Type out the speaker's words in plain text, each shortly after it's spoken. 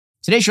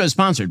Today's show is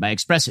sponsored by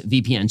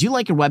ExpressVPN. Do you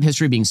like your web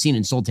history being seen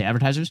and sold to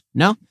advertisers?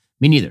 No?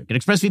 Me neither. Get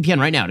ExpressVPN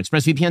right now at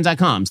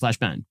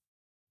expressvpn.com/Ben.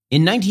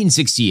 In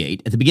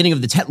 1968, at the beginning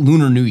of the Tet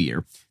Lunar New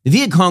Year, the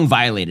Viet Cong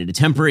violated a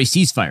temporary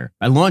ceasefire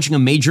by launching a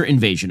major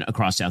invasion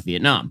across South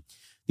Vietnam.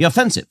 The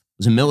offensive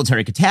was a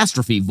military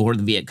catastrophe for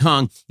the Viet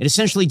Cong. It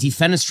essentially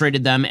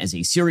defenestrated them as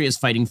a serious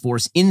fighting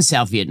force in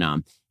South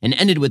Vietnam and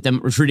ended with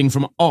them retreating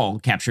from all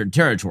captured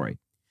territory.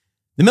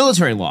 The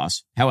military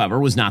loss, however,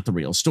 was not the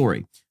real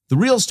story. The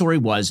real story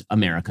was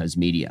America's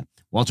media.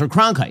 Walter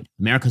Cronkite,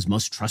 America's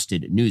most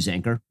trusted news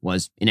anchor,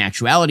 was in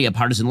actuality a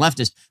partisan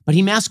leftist, but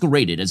he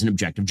masqueraded as an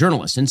objective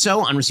journalist. And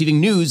so, on receiving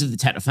news of the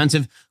Tet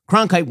Offensive,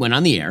 Cronkite went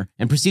on the air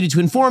and proceeded to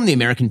inform the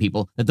American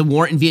people that the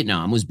war in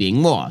Vietnam was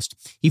being lost.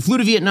 He flew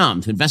to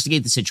Vietnam to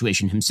investigate the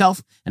situation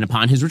himself, and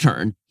upon his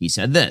return, he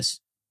said this.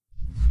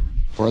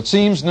 For it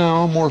seems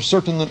now more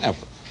certain than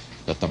ever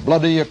that the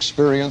bloody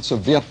experience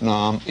of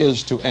Vietnam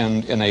is to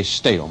end in a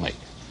stalemate.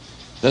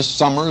 This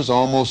summer's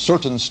almost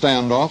certain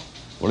standoff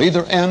will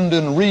either end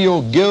in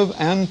real give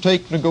and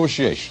take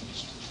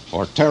negotiations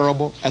or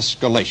terrible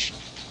escalation.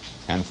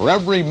 And for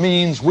every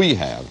means we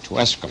have to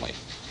escalate,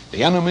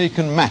 the enemy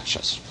can match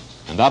us.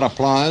 And that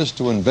applies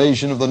to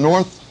invasion of the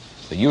North,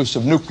 the use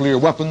of nuclear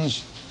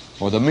weapons,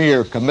 or the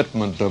mere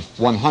commitment of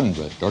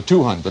 100 or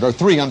 200 or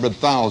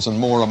 300,000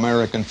 more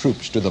American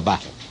troops to the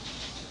battle.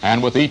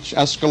 And with each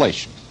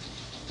escalation,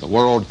 the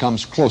world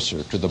comes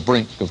closer to the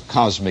brink of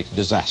cosmic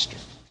disaster.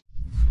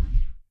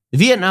 The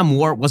Vietnam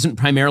War wasn't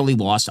primarily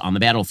lost on the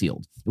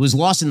battlefield. It was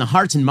lost in the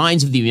hearts and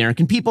minds of the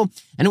American people,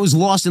 and it was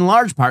lost in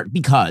large part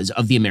because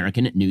of the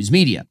American news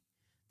media.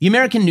 The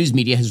American news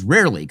media has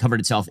rarely covered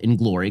itself in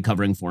glory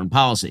covering foreign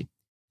policy.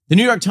 The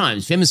New York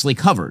Times famously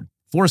covered,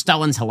 for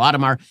Stalin's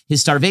Holodomor, his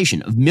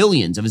starvation of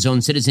millions of his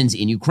own citizens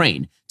in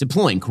Ukraine,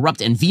 deploying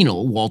corrupt and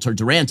venal Walter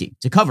Duranty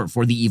to cover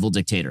for the evil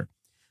dictator.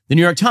 The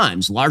New York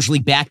Times largely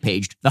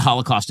backpaged the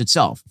Holocaust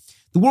itself.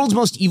 The world's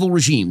most evil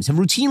regimes have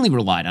routinely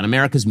relied on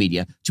America's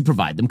media to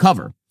provide them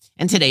cover.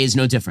 And today is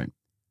no different.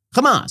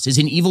 Hamas is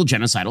an evil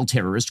genocidal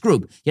terrorist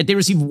group, yet they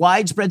receive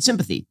widespread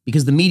sympathy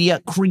because the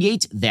media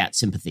create that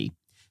sympathy.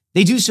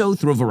 They do so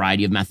through a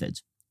variety of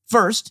methods.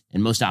 First,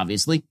 and most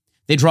obviously,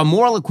 they draw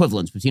moral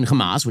equivalence between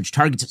Hamas, which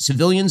targets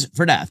civilians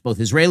for death, both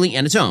Israeli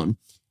and its own,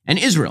 and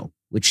Israel,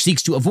 which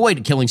seeks to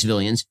avoid killing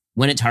civilians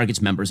when it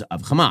targets members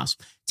of Hamas.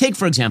 Take,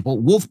 for example,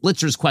 Wolf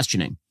Blitzer's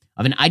questioning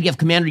of an IDF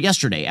commander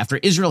yesterday after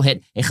Israel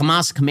hit a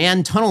Hamas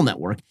command tunnel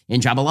network in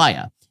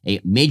Jabalia,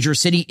 a major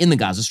city in the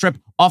Gaza Strip,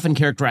 often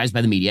characterized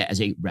by the media as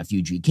a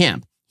refugee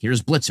camp.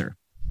 Here's Blitzer.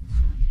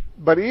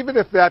 But even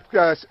if that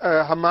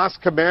Hamas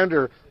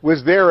commander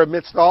was there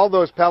amidst all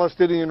those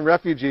Palestinian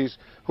refugees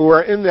who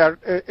are in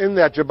that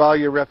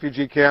Jabalia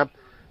refugee camp,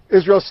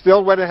 Israel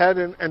still went ahead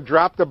and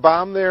dropped a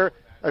bomb there,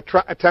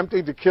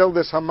 attempting to kill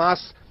this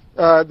Hamas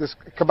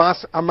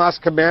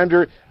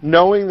commander,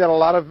 knowing that a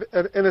lot of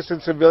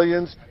innocent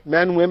civilians,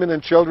 men, women,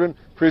 and children,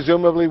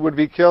 presumably would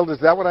be killed. Is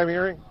that what I'm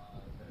hearing?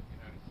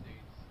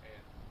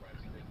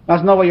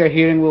 That's not what you're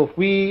hearing, Wolf.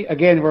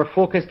 We're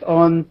focused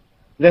on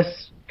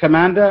this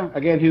commander,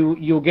 again, who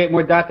you'll get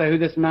more data who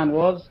this man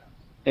was,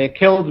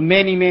 killed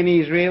many,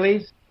 many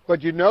Israelis.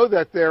 But you know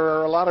that there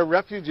are a lot of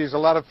refugees, a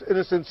lot of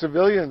innocent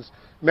civilians,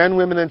 men,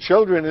 women, and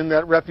children in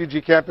that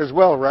refugee camp as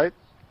well, right?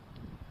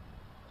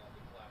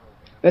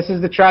 This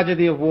is the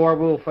tragedy of war,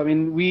 Wolf. I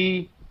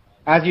mean,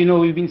 as you know,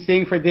 we've been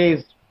saying for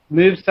days,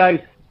 move south.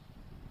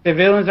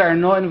 Civilians that are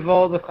not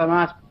involved with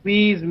Hamas,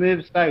 please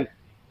move south.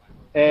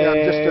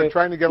 I'm just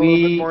trying to get a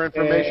little bit more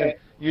information.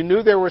 You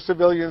knew there were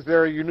civilians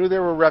there. You knew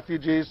there were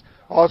refugees,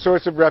 all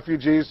sorts of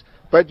refugees,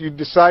 but you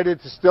decided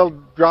to still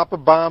drop a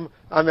bomb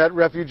on that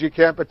refugee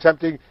camp,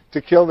 attempting to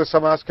kill the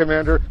Hamas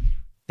commander.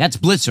 That's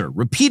Blitzer,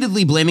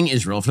 repeatedly blaming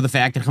Israel for the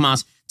fact that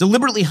Hamas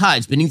deliberately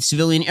hides beneath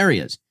civilian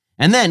areas,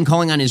 and then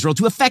calling on Israel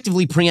to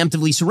effectively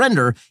preemptively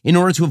surrender in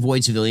order to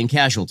avoid civilian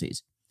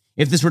casualties.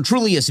 If this were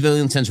truly a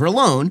civilian sensor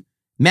alone,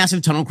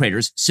 massive tunnel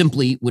craters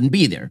simply wouldn't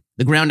be there.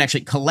 The ground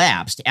actually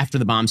collapsed after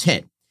the bombs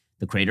hit.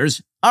 The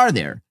craters are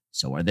there.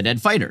 So are the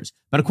dead fighters.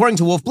 But according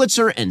to Wolf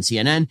Blitzer and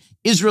CNN,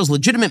 Israel's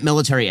legitimate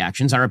military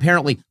actions are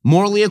apparently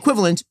morally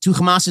equivalent to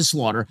Hamas's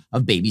slaughter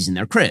of babies in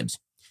their cribs.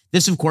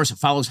 This, of course,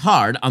 follows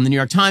hard on the New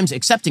York Times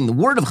accepting the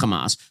word of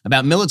Hamas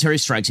about military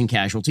strikes and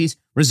casualties,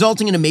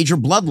 resulting in a major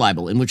blood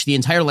libel in which the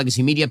entire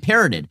legacy media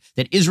parroted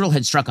that Israel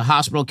had struck a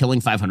hospital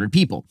killing 500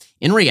 people.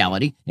 In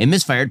reality, a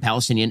misfired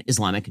Palestinian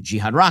Islamic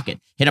Jihad rocket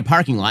hit a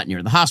parking lot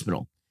near the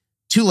hospital.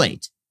 Too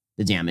late.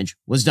 The damage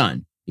was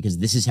done, because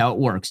this is how it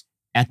works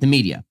at the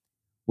media.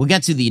 We'll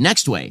get to the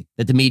next way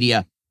that the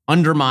media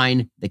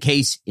undermine the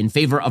case in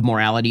favor of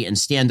morality and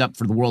stand up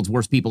for the world's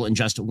worst people in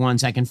just 1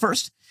 second.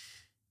 First,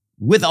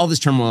 with all this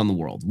turmoil in the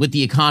world, with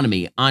the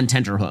economy on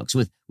tenterhooks,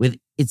 with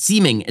it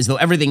seeming as though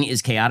everything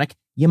is chaotic,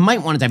 you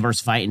might want to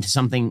diversify into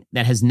something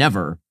that has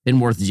never been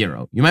worth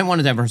zero. You might want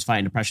to diversify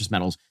into precious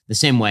metals the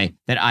same way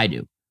that I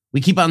do. We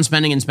keep on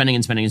spending and spending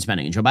and spending and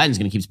spending. And Joe Biden's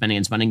going to keep spending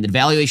and spending. The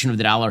devaluation of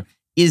the dollar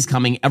is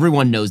coming.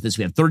 Everyone knows this.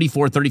 We have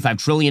 $35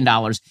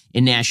 trillion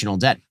in national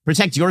debt.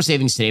 Protect your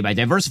savings today by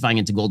diversifying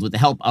into gold with the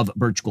help of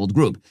Birch Gold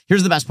Group.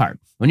 Here's the best part.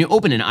 When you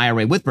open an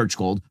IRA with Birch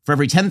Gold, for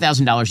every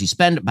 $10,000 you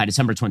spend by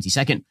December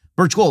 22nd,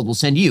 Birch Gold will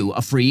send you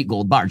a free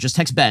gold bar. Just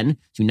text Ben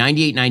to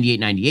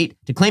 989898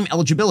 to claim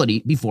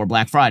eligibility before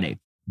Black Friday.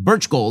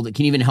 Birch Gold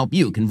can even help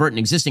you convert an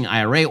existing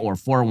IRA or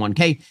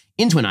 401k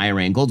into an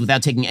IRA in gold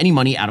without taking any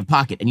money out of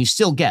pocket. And you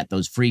still get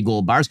those free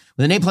gold bars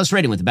with an A+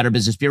 rating with the Better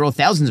Business Bureau,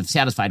 thousands of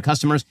satisfied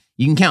customers.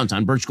 You can count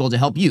on Birch Gold to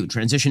help you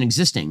transition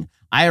existing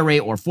IRA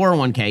or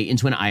 401k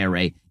into an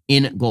IRA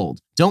in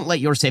gold. Don't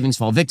let your savings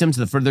fall victim to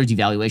the further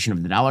devaluation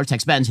of the dollar.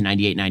 Text Ben to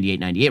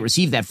 989898.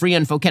 Receive that free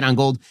info kit on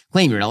gold.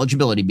 Claim your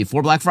eligibility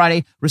before Black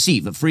Friday.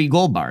 Receive free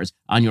gold bars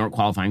on your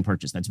qualifying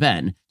purchase. That's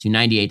Ben to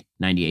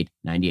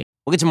 989898.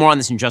 We'll get to more on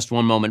this in just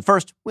one moment.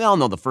 First, we all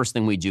know the first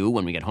thing we do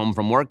when we get home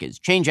from work is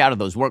change out of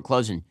those work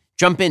clothes and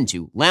jump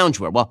into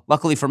loungewear. Well,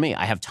 luckily for me,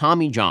 I have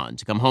Tommy John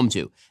to come home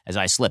to. As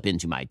I slip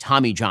into my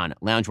Tommy John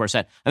loungewear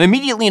set, I'm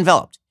immediately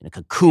enveloped in a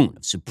cocoon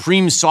of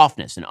supreme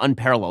softness and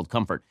unparalleled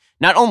comfort.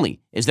 Not only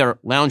is their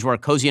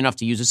loungewear cozy enough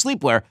to use as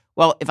sleepwear,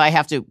 well, if I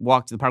have to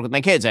walk to the park with my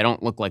kids, I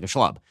don't look like a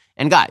schlub.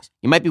 And guys,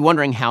 you might be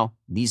wondering how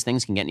these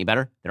things can get any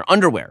better. Their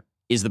underwear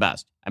is the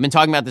best. I've been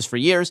talking about this for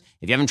years.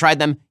 If you haven't tried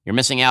them, you're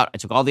missing out. I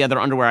took all the other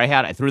underwear I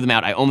had, I threw them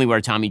out. I only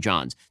wear Tommy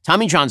John's.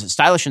 Tommy John's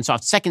stylish and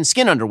soft second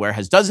skin underwear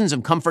has dozens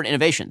of comfort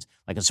innovations,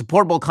 like a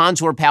supportable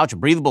contour pouch, a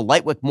breathable,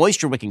 light-wick,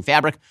 moisture-wicking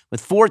fabric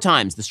with 4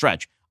 times the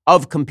stretch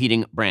of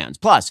competing brands.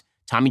 Plus,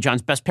 Tommy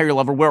John's best pair you'll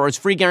ever wear or its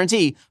free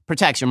guarantee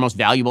protects your most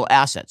valuable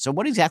asset. So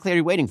what exactly are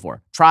you waiting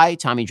for? Try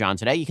Tommy John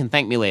today. You can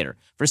thank me later.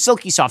 For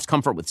silky soft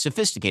comfort with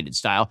sophisticated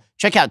style,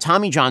 check out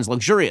Tommy John's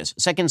luxurious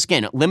second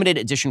skin limited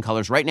edition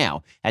colors right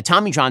now at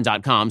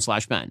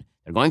TommyJohn.com/Ben.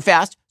 They're going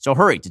fast, so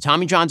hurry to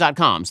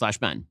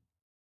TommyJohn.com/Ben.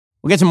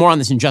 We'll get to more on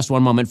this in just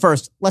one moment.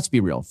 First, let's be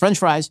real. French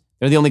fries,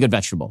 they're the only good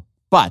vegetable.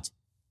 But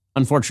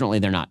unfortunately,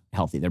 they're not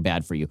healthy. They're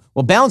bad for you.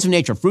 Well, Balance of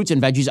Nature fruits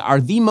and veggies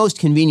are the most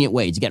convenient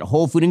way to get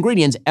whole food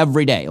ingredients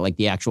every day, like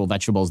the actual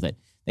vegetables that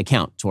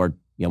count toward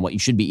what you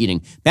should be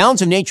eating.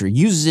 Balance of Nature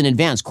uses an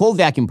advanced cold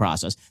vacuum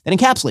process that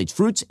encapsulates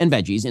fruits and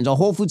veggies into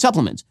whole food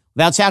supplements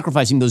without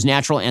sacrificing those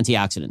natural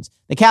antioxidants.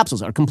 The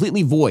capsules are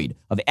completely void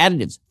of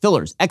additives,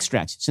 fillers,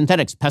 extracts,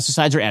 synthetics,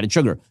 pesticides, or added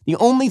sugar. The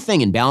only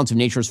thing in Balance of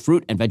Nature's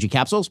fruit and veggie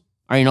capsules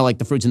are, like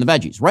the fruits and the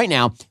veggies. Right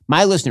now,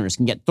 my listeners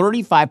can get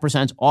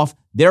 35% off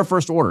their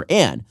first order,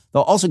 and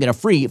they'll also get a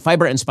free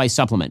fiber and spice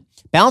supplement.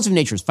 Balance of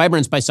Nature's fiber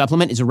and spice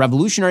supplement is a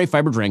revolutionary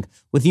fiber drink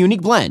with a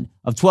unique blend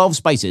of 12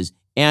 spices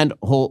and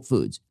whole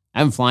foods.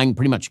 I've been flying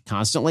pretty much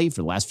constantly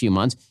for the last few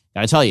months.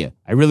 Gotta tell you,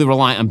 I really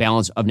rely on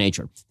Balance of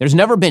Nature. There's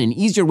never been an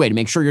easier way to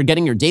make sure you're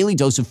getting your daily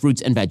dose of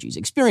fruits and veggies.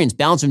 Experience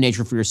Balance of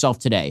Nature for yourself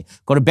today.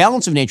 Go to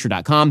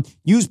balanceofnature.com,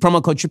 use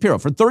promo code Shapiro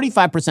for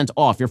 35%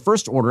 off your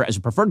first order as a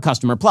preferred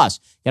customer, plus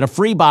get a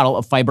free bottle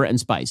of fiber and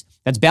spice.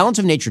 That's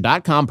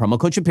balanceofnature.com, promo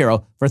code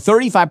Shapiro for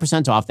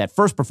 35% off that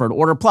first preferred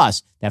order,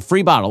 plus that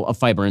free bottle of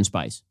fiber and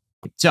spice.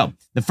 So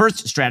the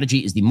first strategy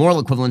is the moral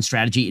equivalence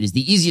strategy. It is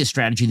the easiest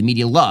strategy. The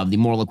media love the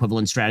moral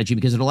equivalence strategy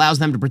because it allows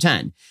them to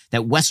pretend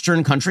that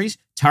Western countries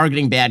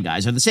targeting bad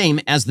guys are the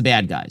same as the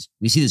bad guys.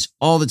 We see this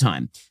all the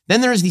time.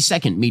 Then there is the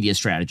second media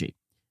strategy,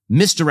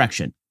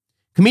 misdirection.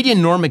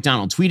 Comedian Norm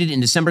Macdonald tweeted in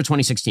December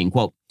 2016,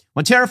 quote,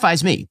 "What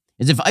terrifies me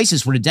is if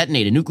ISIS were to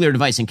detonate a nuclear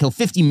device and kill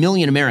 50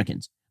 million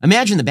Americans.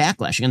 Imagine the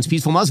backlash against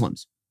peaceful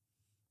Muslims."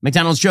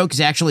 Macdonald's joke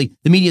is actually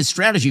the media's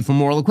strategy for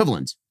moral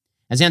equivalence.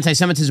 As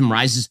anti-Semitism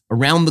rises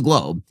around the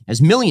globe,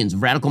 as millions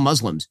of radical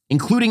Muslims,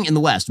 including in the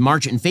West,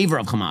 march in favor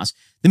of Hamas,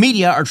 the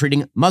media are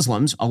treating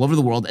Muslims all over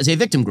the world as a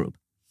victim group.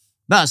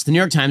 Thus, the New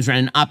York Times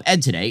ran an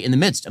op-ed today in the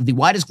midst of the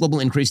widest global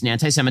increase in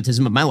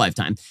anti-Semitism of my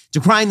lifetime,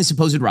 decrying the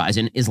supposed rise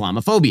in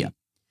Islamophobia.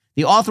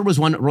 The author was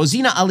one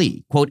Rosina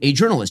Ali, quote, a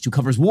journalist who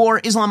covers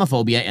war,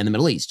 Islamophobia, and the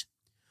Middle East.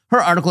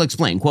 Her article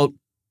explained, quote,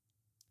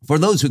 "For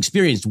those who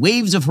experienced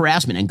waves of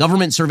harassment and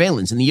government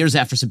surveillance in the years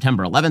after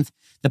September 11th,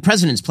 the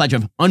president's pledge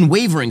of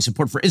unwavering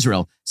support for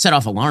Israel set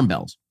off alarm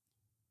bells.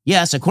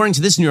 Yes, according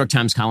to this New York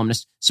Times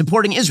columnist,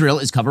 supporting Israel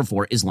is cover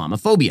for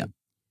Islamophobia."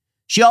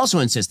 She also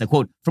insists that,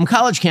 quote, "From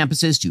college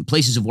campuses to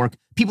places of work,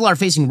 people are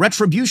facing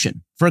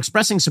retribution for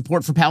expressing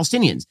support for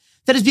Palestinians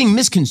that is being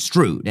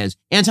misconstrued as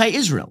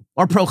anti-Israel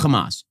or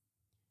pro-Hamas."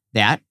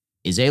 That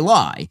is a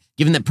lie,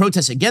 given that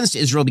protests against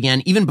Israel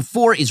began even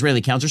before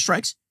Israeli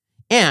counterstrikes,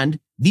 and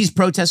these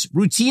protests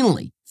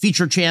routinely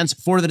feature chants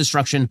for the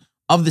destruction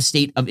of the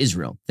state of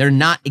Israel. They're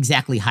not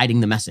exactly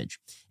hiding the message.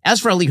 As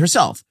for Ali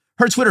herself,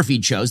 her Twitter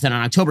feed shows that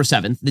on October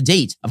 7th, the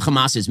date of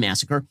Hamas's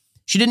massacre,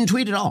 she didn't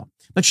tweet at all.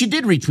 But she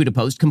did retweet a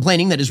post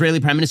complaining that Israeli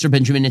Prime Minister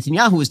Benjamin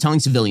Netanyahu was telling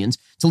civilians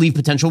to leave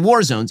potential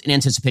war zones in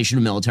anticipation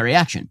of military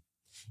action.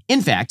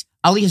 In fact,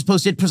 Ali has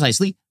posted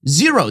precisely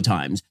 0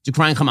 times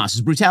decrying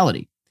Hamas's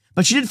brutality.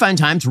 But she did find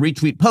time to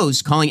retweet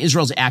posts calling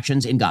Israel's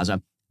actions in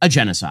Gaza a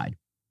genocide.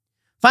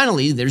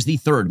 Finally, there's the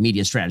third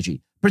media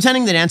strategy,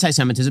 pretending that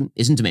anti-Semitism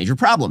isn't a major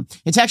problem.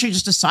 It's actually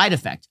just a side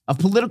effect of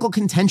political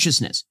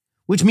contentiousness.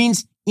 which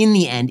means in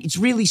the end, it's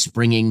really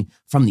springing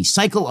from the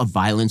cycle of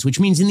violence, which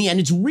means in the end,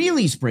 it's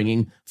really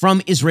springing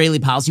from Israeli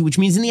policy, which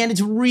means in the end,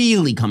 it's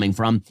really coming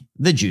from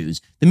the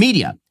Jews. The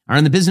media are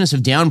in the business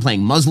of downplaying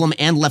Muslim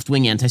and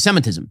left-wing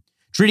anti-Semitism,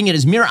 treating it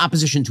as mere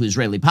opposition to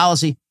Israeli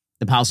policy,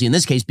 the policy in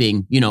this case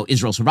being,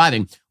 Israel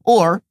surviving,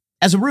 or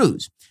as a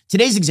ruse.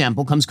 Today's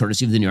example comes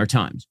courtesy of the New York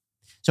Times.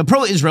 So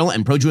pro-Israel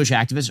and pro-Jewish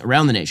activists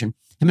around the nation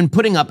have been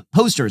putting up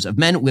posters of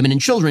men, women, and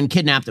children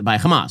kidnapped by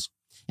Hamas.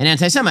 And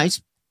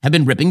anti-Semites have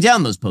been ripping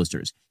down those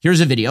posters.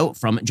 Here's a video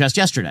from just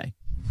yesterday.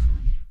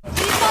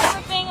 Please stop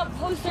ripping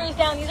posters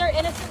down. These are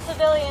innocent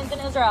civilians in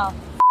Israel.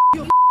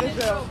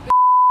 Israel.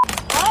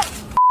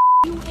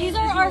 What? These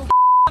are our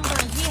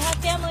members. We have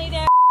family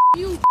there.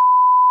 You.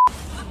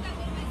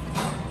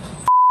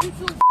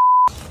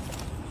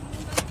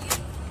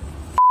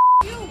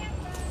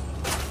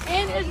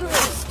 And Israel.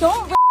 Just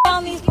don't rip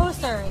down these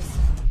posters.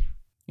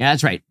 Yeah,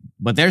 that's right.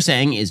 What they're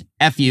saying is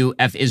F you,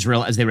 F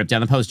Israel as they rip down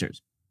the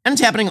posters. And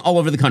it's happening all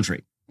over the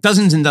country.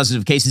 Dozens and dozens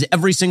of cases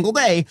every single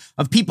day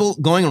of people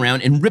going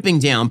around and ripping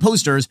down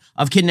posters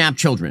of kidnapped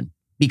children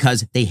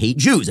because they hate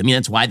Jews. I mean,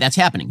 that's why that's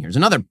happening. Here's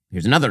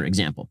another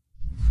example.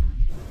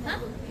 Huh?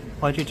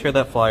 Why'd you tear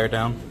that flyer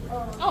down?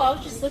 Oh, I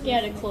was just looking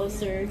at it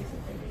closer.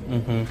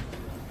 Mm-hmm.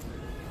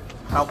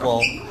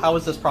 How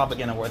is this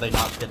propaganda where they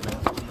not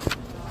kidnapped?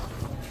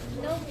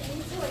 No,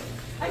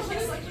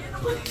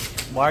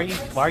 Why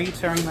are you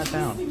tearing that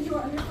down?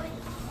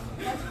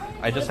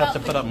 I just have to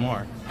put up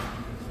more.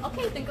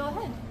 okay, then go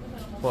ahead.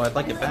 Well, I'd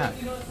like it back.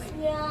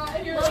 Yeah,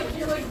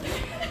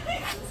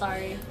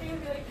 sorry.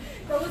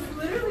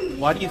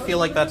 Why do you feel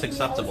like that's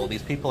acceptable?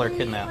 These people are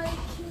kidnapped.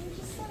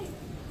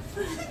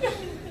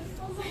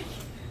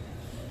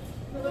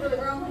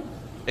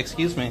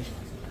 Excuse me.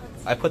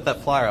 I put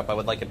that flyer up. I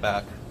would like it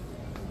back.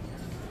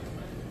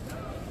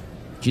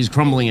 She's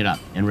crumbling it up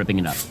and ripping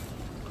it up.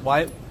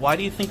 Why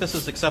do you think this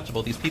is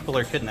acceptable? These people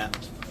are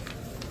kidnapped.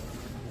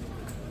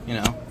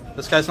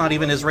 This guy's not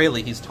even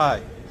Israeli. He's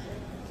Thai.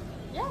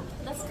 Yeah,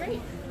 that's great.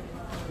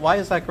 Why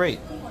is that great?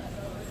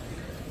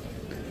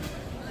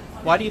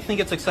 Why do you think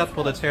it's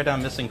acceptable to tear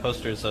down missing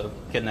posters of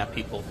kidnapped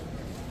people?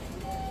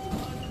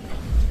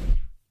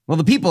 Well,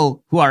 the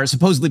people who are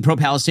supposedly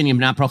pro-Palestinian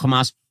but not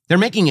pro-Hamas, they're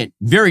making it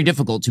very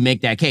difficult to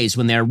make that case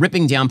when they're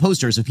ripping down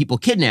posters of people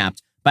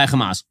kidnapped by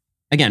Hamas.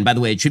 Again, by the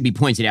way, it should be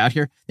pointed out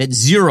here that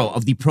zero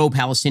of the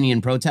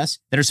pro-Palestinian protests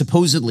that are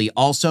supposedly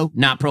also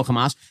not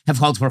pro-Hamas have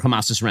called for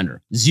Hamas to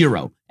surrender.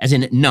 Zero, as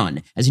in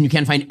none, as in you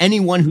can't find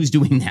anyone who's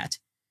doing that.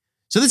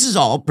 So this is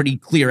all pretty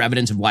clear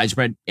evidence of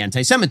widespread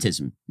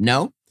anti-Semitism.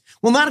 No?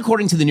 Well, not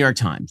according to the New York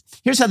Times.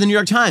 Here's how the New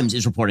York Times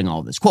is reporting all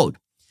of this. Quote,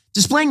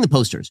 displaying the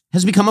posters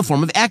has become a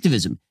form of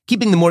activism,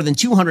 keeping the more than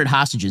 200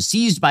 hostages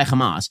seized by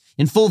Hamas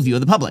in full view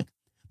of the public.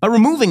 But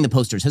removing the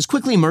posters has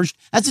quickly emerged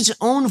as its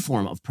own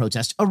form of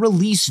protest, a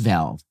release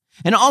valve,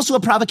 and also a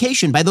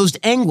provocation by those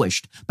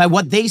anguished by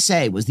what they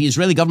say was the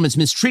Israeli government's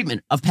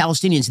mistreatment of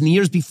Palestinians in the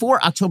years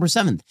before October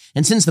 7th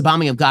and since the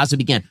bombing of Gaza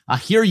began.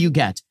 Here you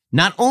get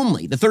not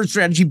only the third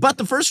strategy, but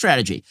the first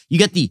strategy. You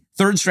get the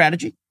third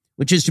strategy,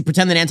 which is to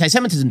pretend that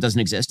anti-Semitism doesn't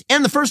exist,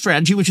 and the first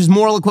strategy, which is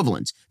moral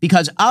equivalence,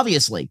 because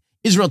obviously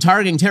Israel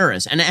targeting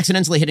terrorists and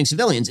accidentally hitting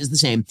civilians is the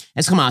same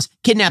as Hamas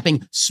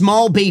kidnapping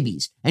small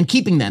babies and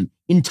keeping them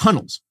in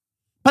tunnels.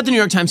 But the New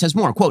York Times has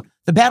more. Quote,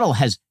 the battle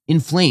has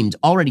inflamed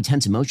already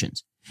tense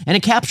emotions, and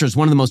it captures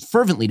one of the most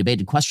fervently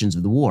debated questions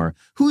of the war: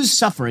 whose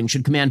suffering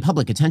should command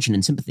public attention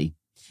and sympathy?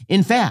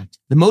 In fact,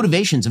 the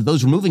motivations of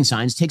those removing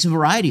signs takes a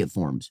variety of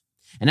forms.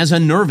 And as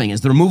unnerving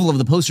as the removal of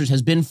the posters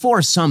has been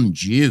for some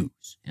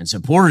Jews and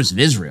supporters of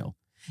Israel,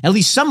 at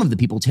least some of the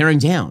people tearing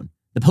down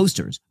the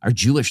posters are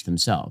Jewish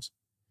themselves.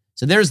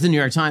 So there's the New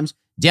York Times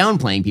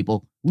downplaying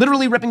people,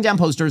 literally ripping down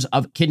posters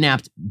of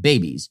kidnapped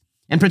babies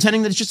and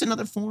pretending that it's just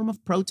another form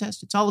of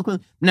protest. It's all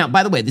equivalent. Now,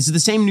 by the way, this is the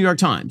same New York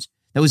Times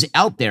that was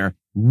out there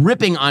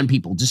ripping on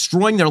people,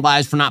 destroying their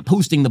lives for not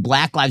posting the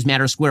Black Lives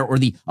Matter square or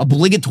the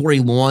obligatory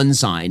lawn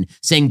sign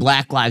saying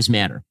Black Lives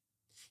Matter.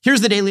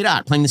 Here's the Daily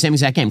Dot playing the same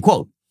exact game.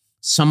 Quote,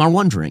 some are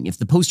wondering if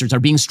the posters are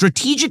being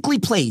strategically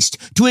placed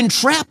to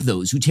entrap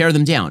those who tear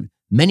them down,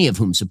 many of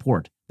whom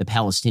support the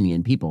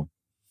Palestinian people.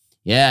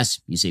 Yes,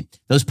 you see,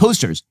 those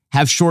posters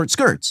have short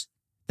skirts.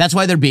 That's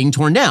why they're being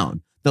torn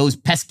down. Those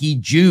pesky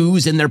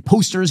Jews and their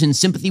posters in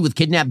sympathy with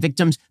kidnapped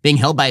victims being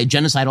held by a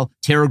genocidal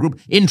terror group.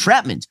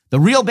 Entrapment. The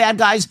real bad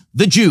guys,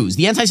 the Jews.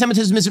 The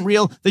anti-Semitism isn't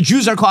real. The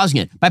Jews are causing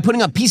it by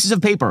putting up pieces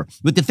of paper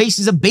with the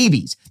faces of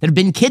babies that have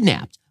been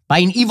kidnapped by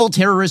an evil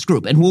terrorist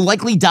group and who will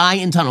likely die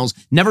in tunnels,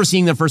 never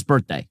seeing their first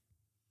birthday.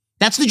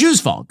 That's the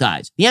Jews' fault,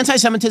 guys. The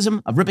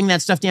anti-Semitism of ripping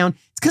that stuff down,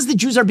 it's because the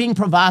Jews are being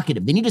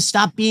provocative. They need to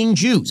stop being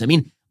Jews. I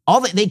mean,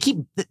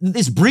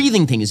 this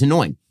breathing thing is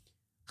annoying.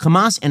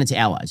 Hamas and its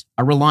allies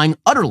are relying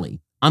utterly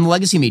on the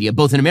legacy media,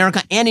 both in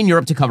America and in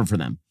Europe, to cover for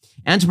them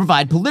and to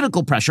provide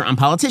political pressure on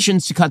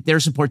politicians to cut their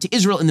support to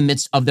Israel in the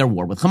midst of their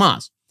war with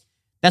Hamas.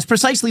 That's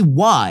precisely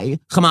why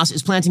Hamas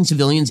is planting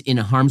civilians in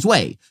harm's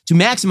way, to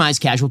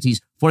maximize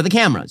casualties for the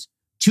cameras,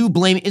 to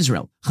blame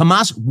Israel.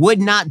 Hamas would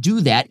not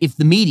do that if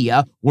the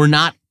media were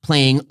not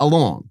playing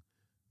along.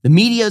 The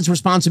media's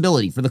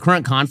responsibility for the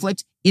current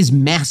conflict is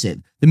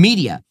massive. The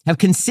media have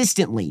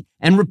consistently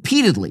and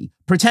repeatedly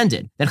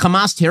pretended that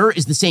Hamas terror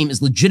is the same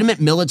as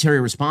legitimate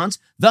military response,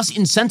 thus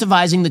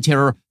incentivizing the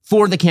terror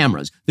for the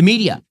cameras. The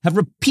media have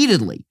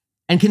repeatedly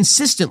and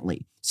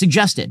consistently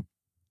suggested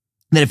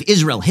that if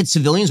Israel hits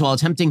civilians while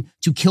attempting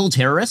to kill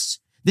terrorists,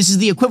 this is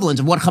the equivalent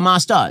of what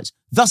Hamas does,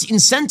 thus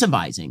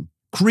incentivizing,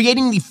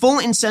 creating the full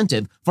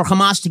incentive for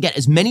Hamas to get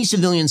as many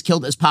civilians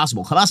killed as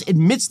possible. Hamas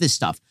admits this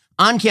stuff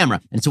on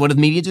camera. And so what do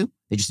the media do?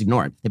 They just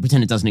ignore it. They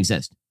pretend it doesn't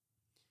exist.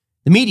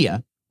 The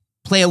media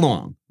play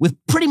along with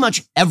pretty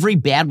much every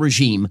bad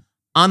regime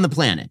on the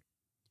planet.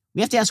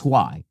 We have to ask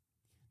why.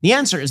 The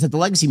answer is that the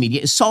legacy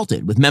media is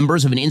salted with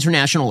members of an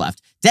international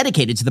left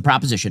dedicated to the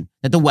proposition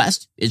that the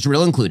West,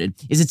 Israel included,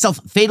 is itself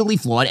fatally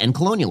flawed and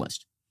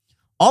colonialist.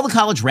 All the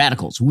college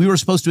radicals we were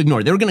supposed to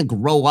ignore, they were going to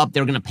grow up, they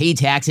were going to pay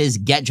taxes,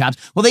 get jobs.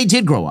 Well, they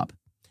did grow up,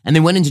 and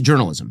they went into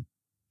journalism.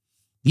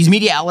 These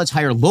media outlets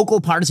hire local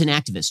partisan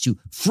activists to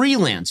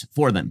freelance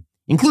for them,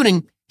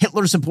 including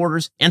Hitler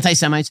supporters,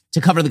 anti-Semites,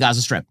 to cover the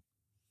Gaza Strip.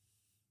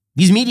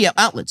 These media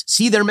outlets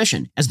see their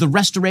mission as the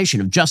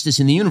restoration of justice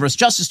in the universe.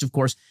 Justice, of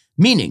course,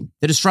 meaning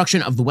the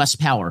destruction of the West's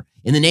power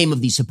in the name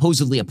of the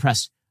supposedly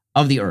oppressed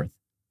of the earth.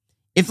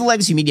 If the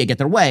legacy media get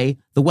their way,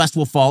 the West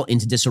will fall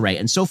into disarray.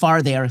 And so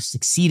far, they are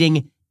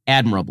succeeding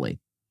admirably.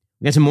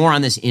 We'll get to more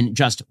on this in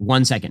just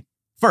 1 second.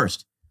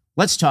 First,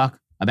 let's talk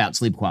about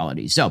sleep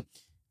quality. So,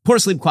 poor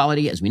sleep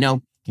quality, as we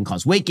know, can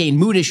cause weight gain,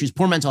 mood issues,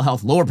 poor mental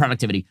health, lower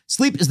productivity.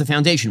 Sleep is the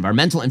foundation of our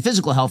mental and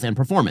physical health and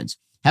performance.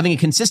 Having a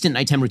consistent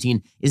nighttime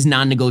routine is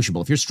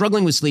non-negotiable. If you're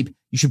struggling with sleep,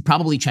 you should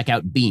probably check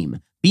out Beam.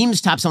 Beam's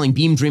top-selling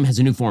Beam Dream has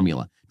a new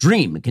formula.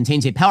 Dream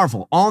contains a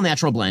powerful,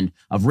 all-natural blend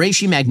of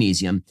reishi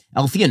magnesium,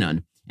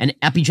 L-theanine, and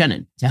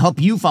epigenin to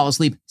help you fall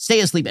asleep, stay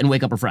asleep, and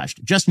wake up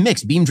refreshed. Just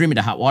mix Beam Dream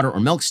into hot water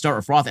or milk, stir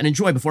or froth, and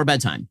enjoy before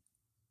bedtime.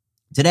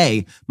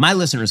 Today, my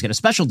listeners get a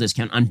special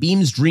discount on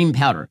Beam's Dream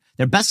Powder,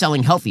 their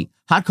best-selling healthy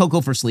hot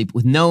cocoa for sleep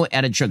with no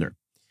added sugar.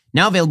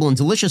 Now available in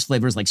delicious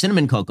flavors like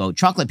cinnamon cocoa,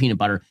 chocolate peanut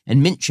butter,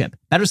 and mint chip.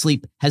 Better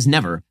sleep has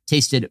never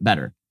tasted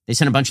better. They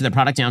sent a bunch of their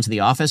product down to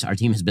the office. Our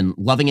team has been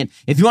loving it.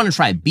 If you want to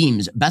try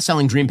Beam's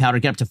best-selling Dream Powder,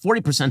 get up to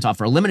 40% off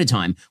for a limited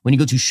time when you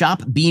go to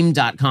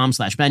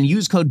shopbeam.com/Ben.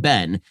 Use code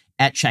Ben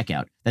at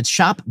checkout. That's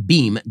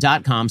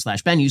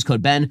shopbeam.com/Ben. Use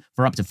code Ben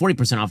for up to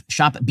 40% off.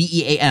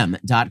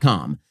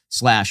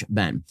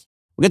 shopbeam.com/Ben.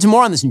 We'll get to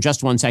more on this in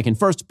just 1 second.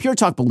 First, Pure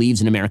Talk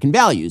believes in American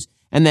values,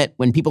 and that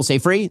when people say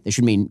free, they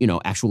should mean,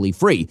 actually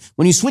free.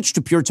 When you switch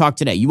to Pure Talk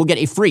today, you will get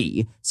a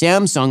free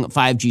Samsung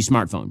 5G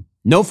smartphone.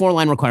 No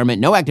 4-line requirement,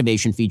 no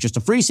activation fee, just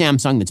a free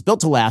Samsung that's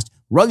built to last,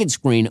 rugged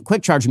screen,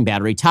 quick charging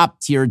battery,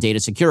 top-tier data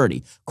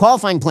security.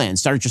 Qualifying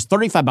plans start at just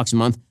 $35 a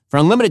month for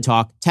unlimited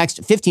talk,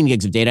 text, 15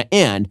 gigs of data,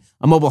 and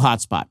a mobile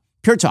hotspot.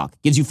 Pure Talk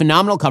gives you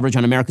phenomenal coverage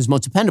on America's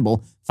most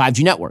dependable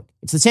 5G network.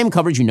 It's the same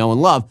coverage you know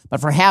and love,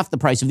 but for half the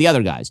price of the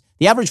other guys.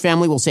 The average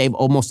family will save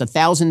almost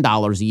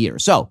 $1,000 a year.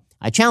 So,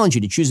 I challenge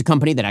you to choose a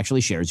company that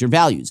actually shares your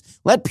values.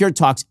 Let Pure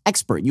Talk's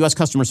expert U.S.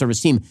 customer service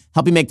team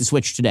help you make the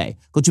switch today.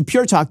 Go to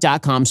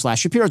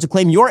puretalk.com/Shapiro to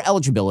claim your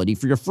eligibility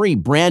for your free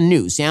brand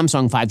new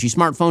Samsung 5G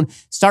smartphone.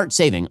 Start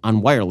saving on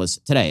wireless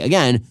today.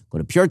 Again, go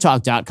to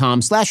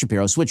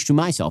puretalk.com/Shapiro. Switch to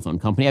my cell phone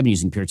company. I've been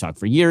using Pure Talk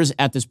for years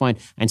at this point.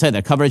 I can tell you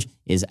that coverage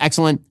is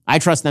excellent. I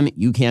trust them.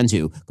 You can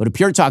too. Go to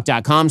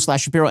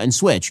puretalk.com/Shapiro and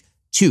switch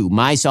to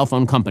my cell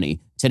phone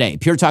company today.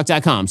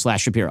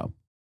 puretalk.com/Shapiro.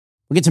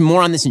 We'll get to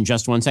more on this in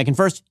just 1 second.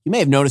 First, you may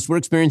have noticed we're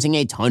experiencing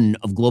a ton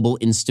of global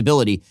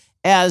instability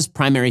as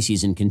primary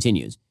season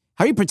continues.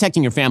 How are you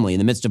protecting your family in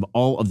the midst of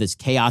all of this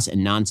chaos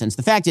and nonsense?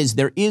 The fact is,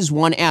 there is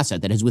one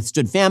asset that has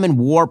withstood famine,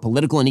 war,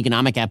 political, and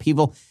economic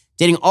upheaval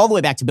dating all the way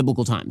back to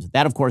biblical times.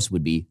 That, of course,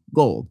 would be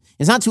gold.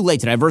 It's not too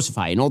late to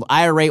diversify an old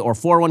IRA or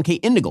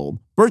 401k into gold.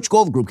 Birch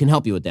Gold Group can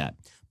help you with that.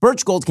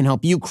 Birch Gold can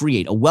help you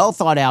create a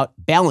well-thought-out,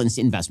 balanced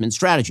investment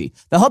strategy.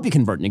 They'll help you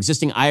convert an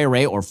existing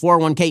IRA or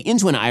 401k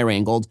into an IRA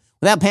in gold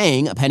without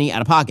paying a penny out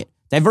of pocket.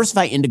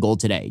 Diversify into gold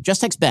today.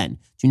 Just text Ben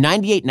to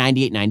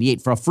 989898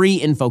 for a free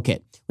info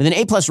kit. With an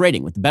A-plus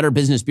rating with the Better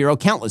Business Bureau,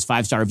 countless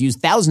 5-star reviews,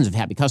 thousands of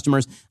happy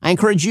customers, I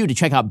encourage you to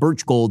check out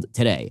Birch Gold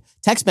today.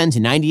 Text Ben to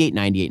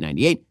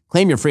 989898.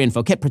 Claim your free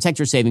info kit. Protect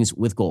your savings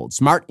with gold.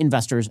 Smart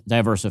investors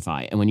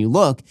diversify. And when you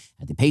look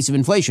at the pace of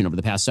inflation over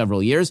the past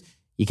several years,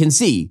 you can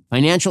see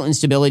financial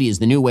instability is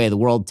the new way of the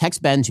world.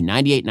 Text Ben to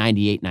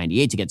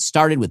 989898 to get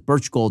started with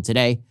Birch Gold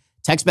today.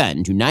 Text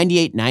Ben to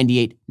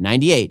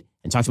 989898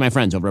 and talk to my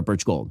friends over at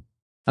Birch Gold.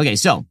 Okay,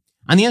 so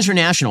on the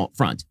international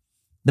front,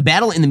 the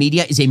battle in the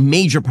media is a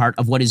major part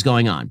of what is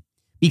going on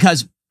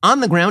because on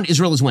the ground,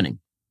 Israel is winning.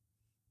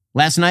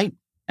 Last night,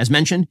 as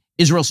mentioned,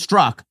 Israel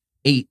struck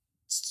a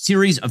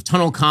series of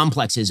tunnel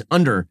complexes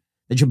under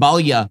the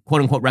Jabalia,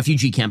 quote-unquote,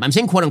 refugee camp. I'm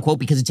saying quote-unquote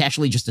because it's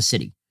actually just a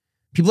city.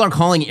 People are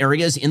calling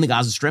areas in the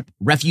Gaza Strip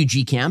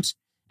refugee camps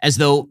as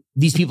though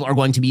these people are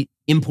going to be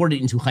imported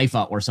into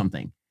Haifa or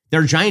something. There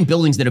are giant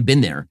buildings that have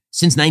been there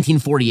since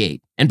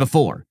 1948 and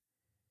before.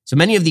 So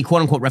many of the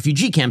quote-unquote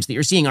refugee camps that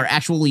you're seeing are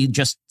actually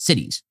just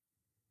cities.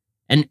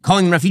 And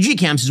calling them refugee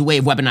camps is a way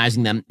of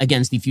weaponizing them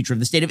against the future of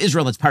the state of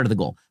Israel. That's part of the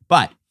goal.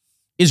 But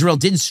Israel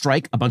did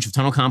strike a bunch of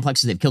tunnel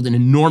complexes. They've killed an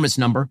enormous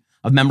number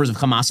of members of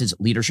Hamas's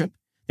leadership.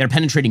 They're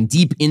penetrating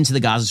deep into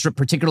the Gaza Strip,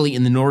 particularly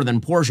in the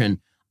northern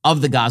portion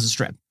of the Gaza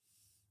Strip.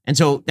 And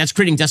so that's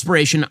creating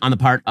desperation on the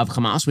part of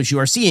Hamas, which you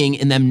are seeing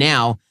in them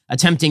now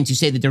attempting to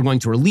say that they're going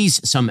to release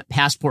some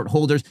passport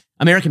holders.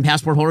 American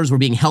passport holders were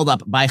being held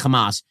up by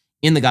Hamas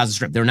in the Gaza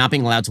Strip. They're not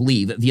being allowed to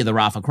leave via the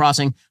Rafah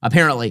crossing.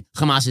 Apparently,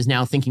 Hamas is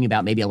now thinking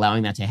about maybe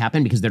allowing that to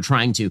happen because they're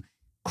trying to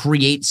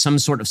create some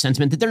sort of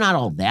sentiment that they're not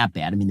all that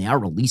bad. I mean, they are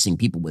releasing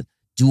people with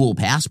dual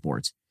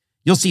passports.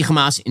 You'll see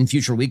Hamas in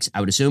future weeks, I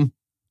would assume,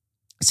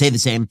 say the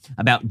same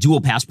about dual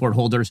passport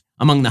holders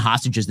among the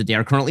hostages that they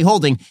are currently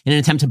holding in an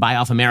attempt to buy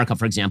off America,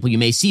 for example. You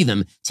may see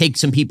them take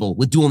some people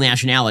with dual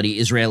nationality,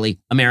 Israeli,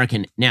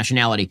 American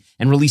nationality,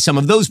 and release some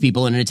of those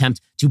people in an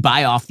attempt to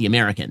buy off the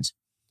Americans,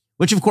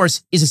 which, of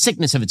course, is a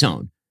sickness of its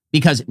own,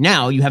 because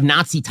now you have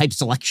Nazi-type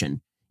selection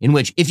in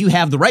which if you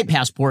have the right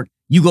passport,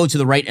 you go to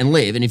the right and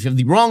live, and if you have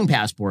the wrong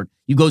passport,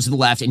 you go to the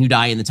left and you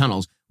die in the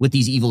tunnels with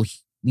these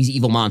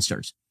evil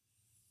monsters.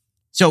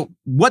 So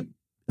what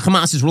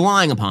Hamas is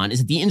relying upon is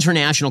that the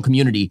international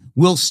community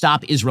will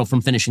stop Israel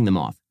from finishing them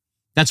off.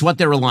 That's what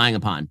they're relying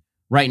upon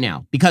right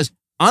now, because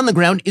on the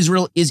ground,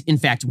 Israel is in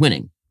fact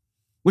winning,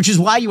 which is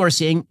why you are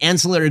seeing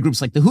ancillary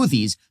groups like the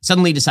Houthis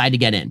suddenly decide to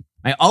get in.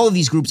 Right? All of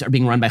these groups are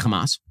being run by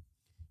Hamas.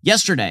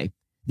 Yesterday,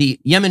 the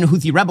Yemen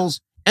Houthi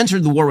rebels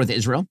entered the war with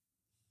Israel.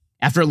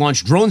 After it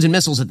launched drones and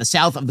missiles at the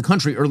south of the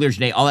country earlier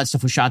today, all that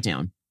stuff was shot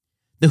down.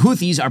 The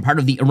Houthis are part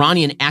of the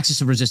Iranian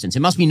Axis of Resistance.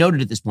 It must be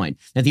noted at this point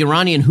that the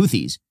Iranian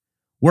Houthis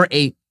were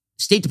a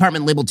State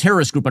Department labeled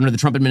terrorist group under the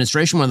Trump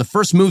administration. One of the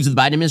first moves of the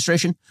Biden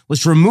administration was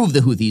to remove the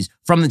Houthis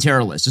from the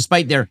terror list,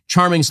 despite their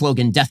charming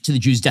slogan, "Death to the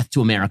Jews, death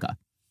to America."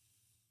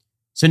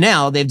 So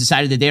now they've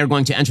decided that they are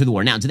going to enter the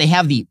war. Now, do they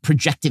have the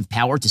projective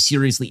power to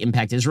seriously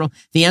impact Israel?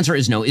 The answer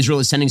is no. Israel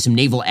is sending some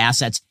naval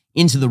assets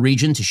into the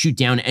region to shoot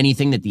down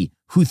anything that the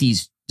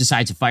Houthis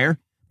decide to fire.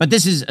 But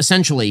this is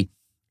essentially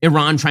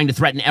Iran trying to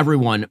threaten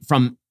everyone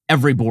from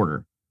every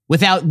border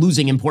without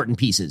losing important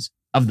pieces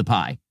of the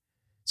pie.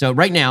 So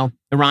right now,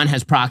 Iran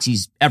has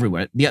proxies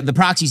everywhere. The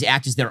proxies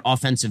act as their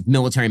offensive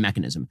military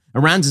mechanism.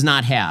 Iran does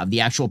not have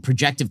the actual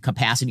projective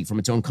capacity from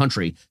its own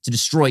country to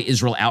destroy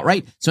Israel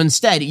outright. So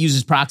instead, it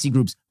uses proxy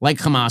groups like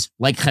Hamas,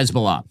 like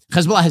Hezbollah.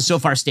 Hezbollah has so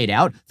far stayed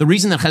out. The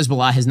reason that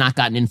Hezbollah has not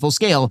gotten in full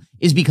scale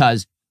is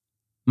because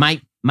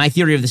my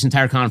theory of this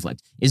entire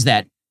conflict is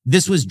that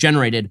this was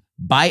generated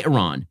by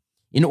Iran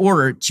in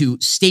order to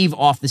stave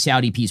off the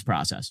Saudi peace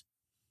process.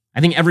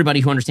 I think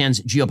everybody who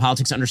understands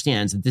geopolitics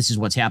understands that this is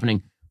what's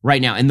happening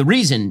right now. And the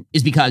reason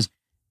is because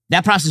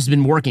that process has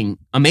been working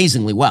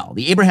amazingly well.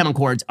 The Abraham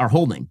Accords are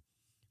holding.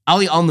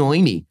 Ali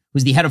al-Noaimi,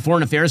 who's the head of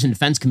Foreign Affairs and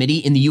Defense Committee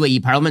in the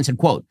UAE Parliament, said,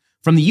 quote,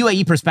 "From the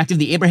UAE perspective,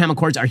 the Abraham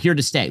Accords are here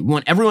to stay. We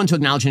want everyone to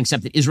acknowledge and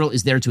accept that Israel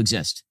is there to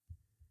exist."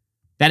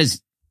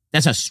 That's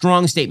a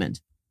strong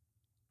statement.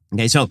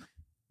 Okay, so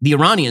the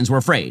Iranians were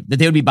afraid that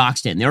they would be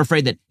boxed in. They were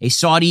afraid that a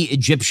Saudi,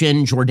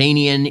 Egyptian,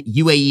 Jordanian,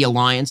 UAE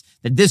alliance,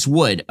 that this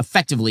would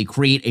effectively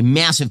create a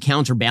massive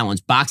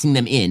counterbalance, boxing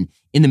them in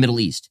the Middle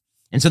East.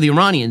 And so the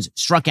Iranians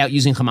struck out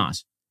using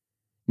Hamas.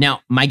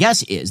 Now, my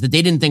guess is that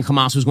they didn't think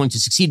Hamas was going to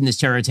succeed in this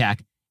terror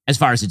attack as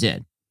far as it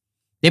did.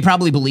 They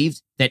probably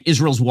believed that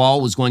Israel's wall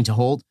was going to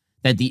hold,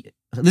 this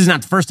is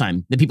not the first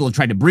time that people have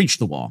tried to breach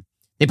the wall.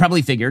 They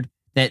probably figured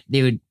that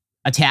they would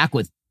attack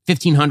with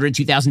 1,500,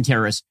 2,000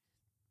 terrorists.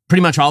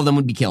 Pretty much all of them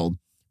would be killed,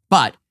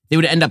 but they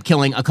would end up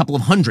killing a couple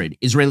of hundred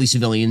Israeli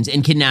civilians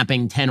and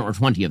kidnapping 10 or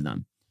 20 of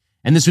them.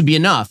 And this would be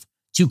enough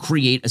to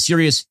create a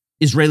serious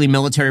Israeli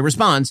military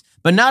response,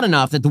 but not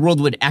enough that the world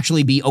would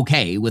actually be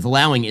okay with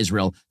allowing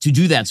Israel to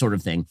do that sort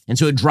of thing. And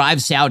so it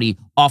drives Saudi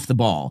off the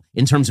ball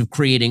in terms of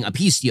creating a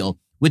peace deal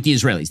with the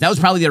Israelis. That was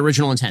probably the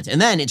original intent. And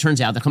then it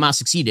turns out that Hamas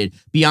succeeded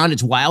beyond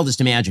its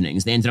wildest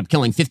imaginings. They ended up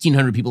killing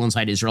 1,500 people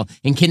inside Israel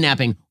and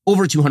kidnapping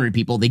over 200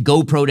 people. They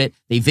GoPro'd it.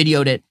 They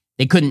videoed it.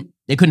 They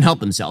couldn't help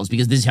themselves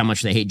because this is how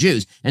much they hate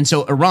Jews. And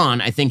so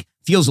Iran, I think,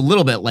 feels a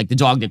little bit like the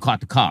dog that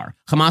caught the car.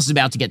 Hamas is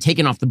about to get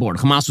taken off the board.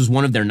 Hamas was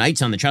one of their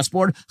knights on the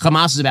chessboard.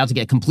 Hamas is about to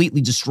get completely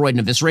destroyed and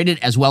eviscerated,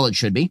 as well it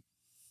should be.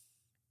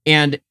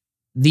 And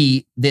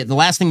the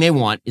last thing they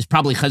want is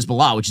probably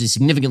Hezbollah, which is a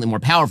significantly more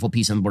powerful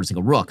piece on the board. It's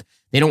like a rook.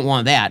 They don't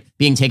want that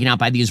being taken out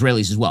by the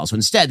Israelis as well. So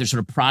instead, they're sort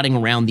of prodding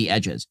around the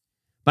edges.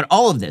 But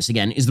all of this,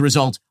 again, is the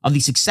result of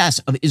the success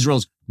of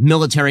Israel's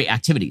military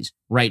activities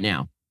right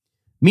now.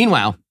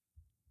 Meanwhile,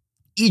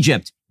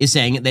 Egypt is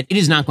saying that it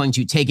is not going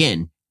to take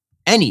in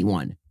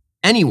anyone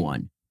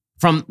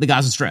from the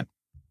Gaza Strip.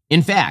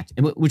 In fact,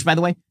 which, by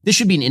the way, this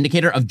should be an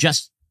indicator of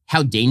just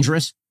how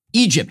dangerous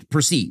Egypt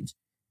perceives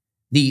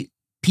the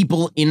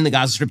people in the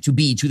Gaza Strip to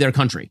be to their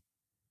country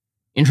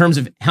in terms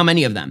of how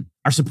many of them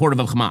are supportive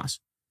of Hamas.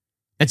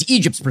 That's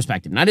Egypt's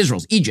perspective, not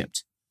Israel's.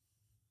 Egypt.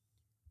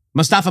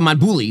 Mustafa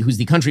Madbouli, who's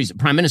the country's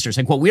prime minister,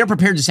 said, quote, "We are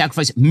prepared to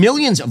sacrifice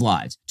millions of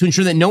lives to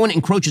ensure that no one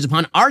encroaches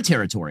upon our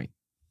territory."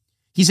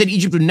 He said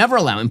Egypt would never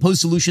allow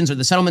imposed solutions or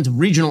the settlement of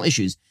regional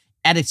issues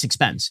at its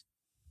expense.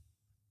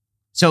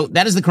 So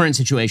that is the current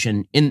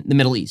situation in the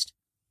Middle East.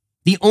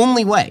 The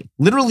only way,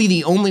 literally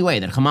the only way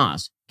that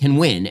Hamas can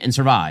win and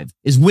survive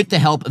is with the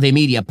help of a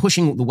media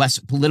pushing the West's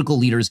political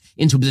leaders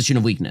into a position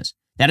of weakness.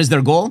 That is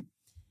their goal,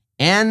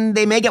 and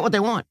they may get what they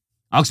want.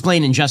 I'll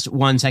explain in just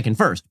 1 second.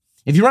 First,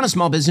 if you run a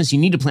small business, you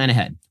need to plan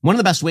ahead. One of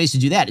the best ways to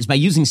do that is by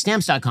using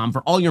Stamps.com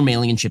for all your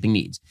mailing and shipping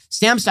needs.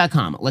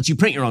 Stamps.com lets you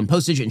print your own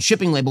postage and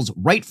shipping labels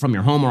right from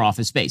your home or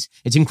office space.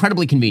 It's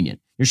incredibly convenient.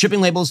 Your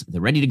shipping labels,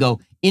 they're ready to go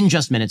in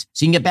just minutes,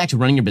 so you can get back to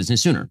running your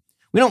business sooner.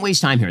 We don't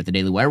waste time here at the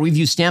Daily Wire. We've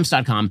used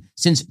Stamps.com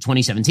since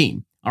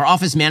 2017. Our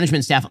office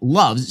management staff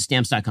loves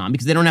Stamps.com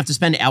because they don't have to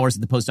spend hours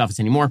at the post office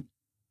anymore.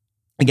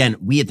 Again,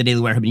 we at the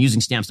Daily Wire have been using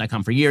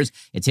Stamps.com for years.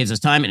 It saves us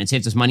time and it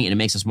saves us money and it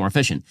makes us more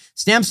efficient.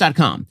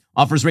 Stamps.com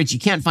offers rates you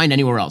can't find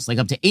anywhere else, like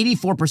up to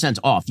 84%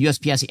 off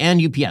USPS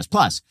and UPS.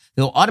 Plus,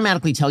 they'll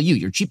automatically tell you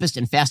your cheapest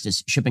and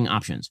fastest shipping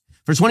options.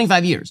 For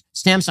 25 years,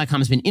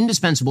 Stamps.com has been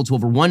indispensable to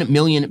over 1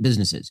 million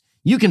businesses.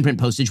 You can print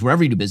postage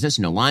wherever you do business.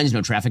 No lines,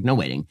 no traffic, no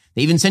waiting.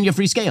 They even send you a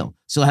free scale,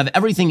 so you'll have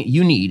everything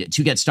you need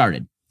to get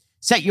started.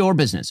 Set your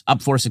business up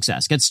for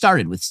success. Get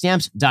started with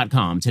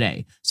Stamps.com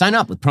today. Sign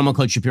up with promo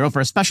code Shapiro for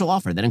a special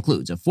offer that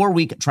includes a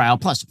 4-week trial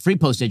plus free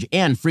postage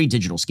and free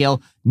digital scale.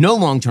 No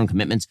long-term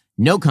commitments,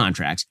 no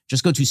contracts.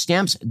 Just go to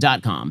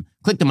Stamps.com,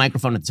 click the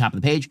microphone at the top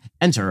of the page,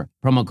 enter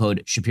promo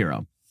code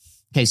Shapiro.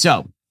 Okay,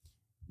 so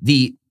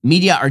the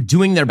media are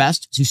doing their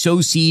best to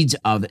sow seeds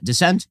of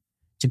dissent,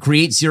 to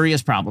create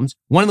serious problems.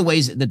 One of the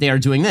ways that they are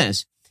doing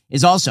this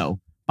is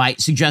also by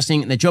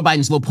suggesting that Joe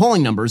Biden's low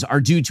polling numbers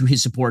are due to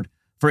his support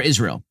for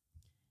Israel.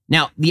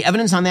 Now, the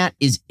evidence on that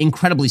is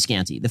incredibly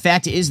scanty. The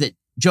fact is that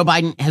Joe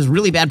Biden has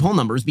really bad poll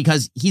numbers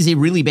because he's a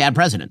really bad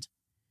president.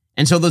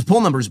 And so those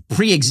poll numbers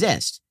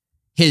pre-exist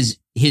his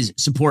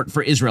support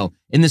for Israel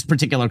in this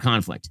particular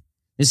conflict.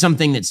 This is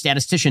something that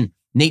statistician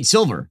Nate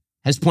Silver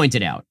has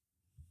pointed out.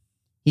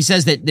 He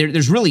says that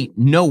there's really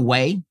no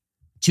way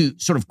to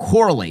sort of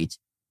correlate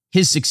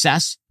his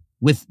success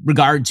with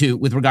regard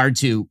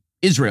to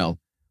Israel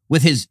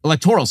with his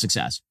electoral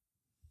success.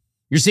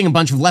 You're seeing a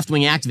bunch of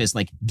left-wing activists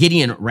like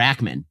Gideon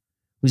Rackman,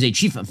 who's a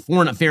chief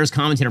foreign affairs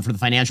commentator for the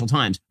Financial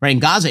Times, writing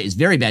Gaza is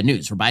very bad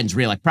news for Biden's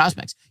re-elect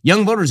prospects.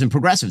 Young voters and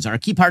progressives are a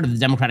key part of the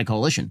Democratic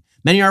coalition.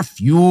 Many are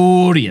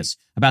furious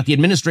about the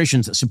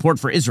administration's support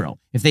for Israel.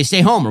 If they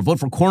stay home or vote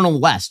for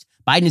Cornel West,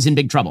 Biden is in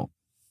big trouble.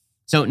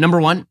 So, number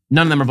one,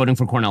 none of them are voting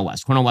for Cornel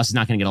West. Cornel West is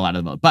not going to get a lot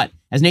of the vote. But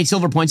as Nate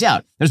Silver points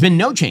out, there's been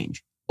no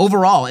change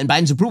overall in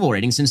Biden's approval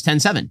rating since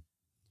 10-7.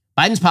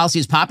 Biden's policy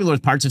is popular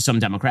with parts of some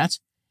Democrats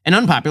and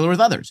unpopular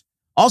with others.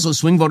 Also,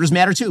 swing voters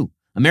matter too.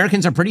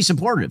 Americans are pretty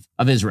supportive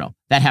of Israel.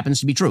 That happens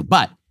to be true.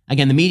 But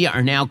again, the media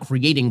are now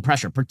creating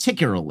pressure,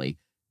 particularly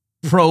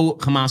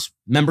pro-Hamas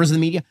members of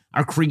the media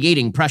are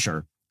creating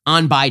pressure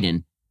on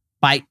Biden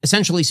by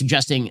essentially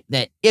suggesting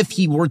that if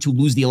he were to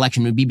lose the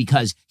election, it would be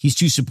because he's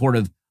too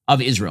supportive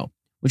of Israel,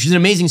 which is an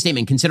amazing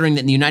statement considering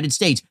that in the United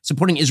States,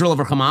 supporting Israel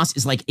over Hamas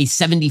is like a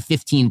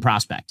 70-15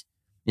 prospect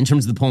in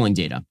terms of the polling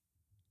data.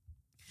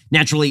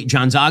 Naturally,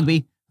 John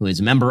Zogby, who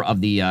is a member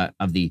of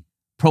the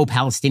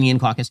pro-Palestinian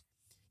caucus,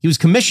 he was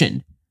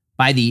commissioned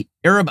by the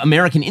Arab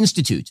American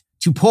Institute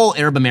to poll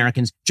Arab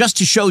Americans just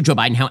to show Joe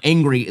Biden how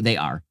angry they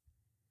are,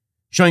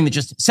 showing that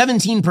just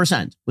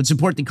 17% would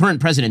support the current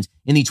president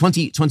in the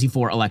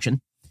 2024 election.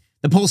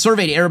 The poll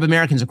surveyed Arab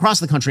Americans across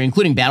the country,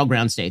 including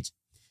battleground states.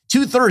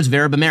 2/3 of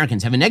Arab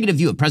Americans have a negative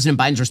view of President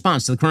Biden's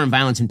response to the current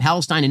violence in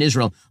Palestine and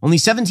Israel. Only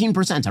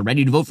 17% are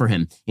ready to vote for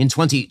him in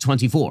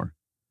 2024.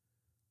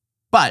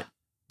 But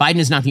Biden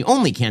is not the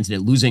only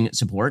candidate losing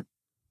support.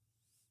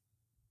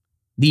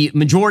 The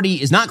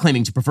majority is not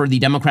claiming to prefer the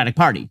Democratic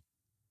Party.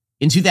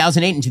 In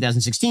 2008 and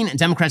 2016,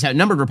 Democrats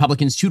outnumbered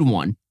Republicans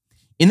 2-1.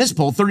 In this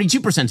poll,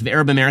 32% of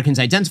Arab Americans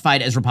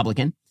identified as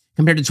Republican,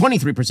 compared to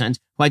 23%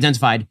 who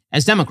identified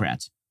as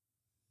Democrats.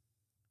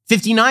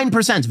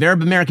 59% of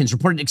Arab Americans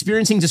reported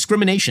experiencing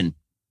discrimination.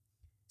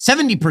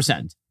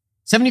 74%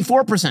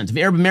 of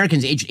Arab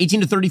Americans aged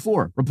 18 to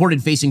 34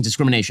 reported facing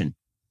discrimination.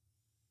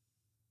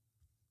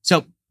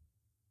 So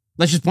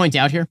let's just point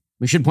out here,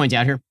 we should point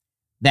out here,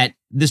 that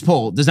this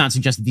poll does not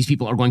suggest that these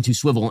people are going to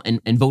swivel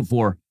and vote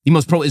for the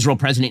most pro-Israel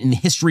president in the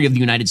history of the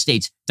United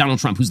States, Donald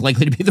Trump, who's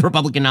likely to be the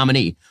Republican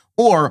nominee,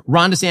 or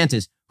Ron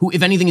DeSantis, who,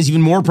 if anything, is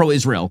even more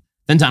pro-Israel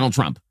than Donald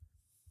Trump.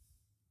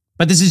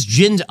 But this is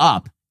ginned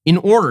up in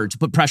order to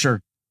put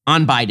pressure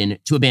on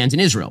Biden to abandon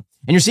Israel.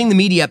 And you're seeing the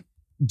media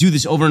do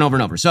this over and over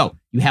and over. So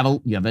you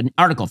have an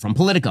article from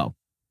Politico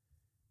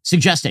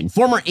suggesting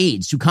former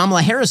aides to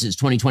Kamala Harris's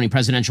 2020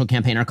 presidential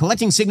campaign are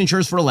collecting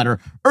signatures for a letter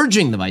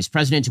urging the vice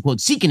president to, quote,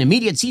 seek an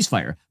immediate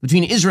ceasefire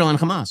between Israel and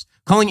Hamas,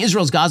 calling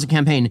Israel's Gaza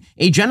campaign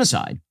a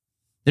genocide.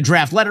 The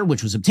draft letter,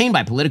 which was obtained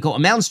by Politico,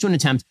 amounts to an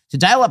attempt to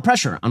dial up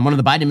pressure on one of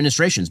the Biden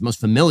administration's most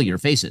familiar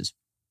faces.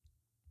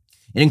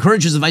 It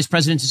encourages the vice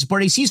president to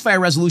support a ceasefire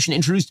resolution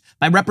introduced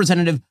by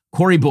Representative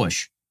Cori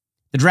Bush.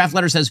 The draft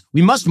letter says,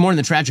 we must mourn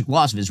the tragic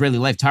loss of Israeli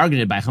life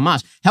targeted by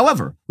Hamas.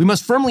 However, we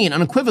must firmly and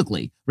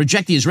unequivocally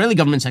reject the Israeli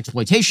government's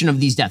exploitation of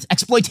these deaths.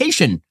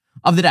 Exploitation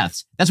of the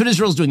deaths. That's what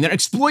Israel's doing. They're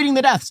exploiting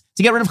the deaths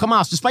to get rid of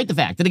Hamas, despite the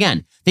fact that,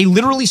 again, they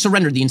literally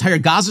surrendered the entire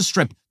Gaza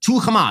Strip to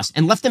Hamas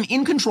and left them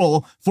in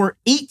control for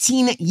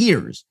 18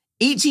 years.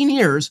 18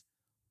 years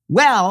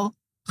Well,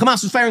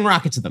 Hamas was firing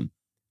rockets at them.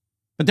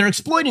 But they're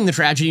exploiting the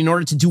tragedy in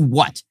order to do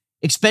what?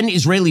 Expend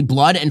Israeli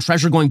blood and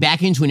treasure going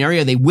back into an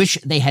area they wish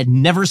they had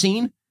never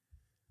seen?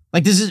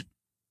 Like, this is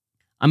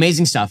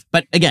amazing stuff.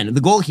 But again,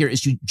 the goal here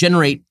is to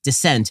generate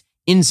dissent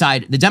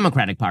inside the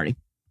Democratic Party.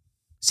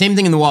 Same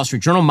thing in the Wall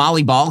Street Journal.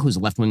 Molly Ball, who's a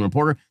left-wing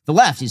reporter, the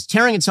left is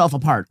tearing itself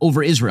apart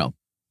over Israel.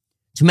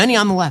 To many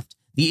on the left,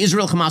 the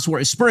Israel-Hamas war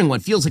is spurring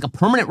what feels like a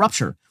permanent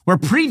rupture, where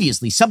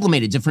previously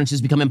sublimated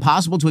differences become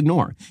impossible to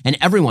ignore, and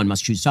everyone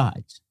must choose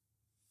sides.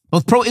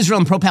 Both pro-Israel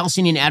and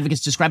pro-Palestinian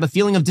advocates describe a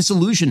feeling of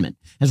disillusionment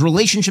as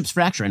relationships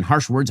fracture and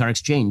harsh words are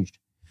exchanged.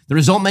 The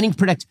result, many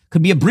predict,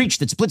 could be a breach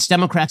that splits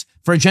Democrats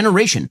for a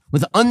generation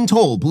with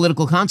untold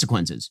political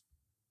consequences.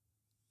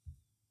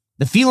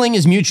 The feeling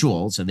is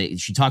mutual. So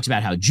she talks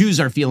about how Jews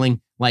are feeling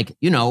like,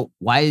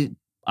 why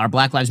are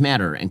Black Lives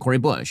Matter and Cori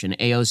Bush and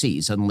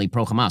AOC suddenly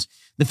pro-Hamas?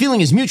 The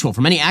feeling is mutual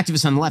for many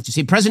activists on the left who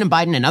say President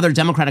Biden and other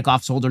Democratic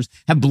office holders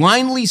have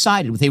blindly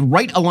sided with a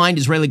right-aligned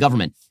Israeli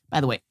government. By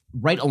the way,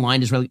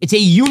 right-aligned Israeli, it's a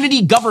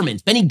unity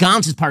government. Benny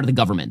Gantz is part of the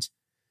government.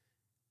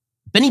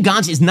 Benny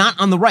Gantz is not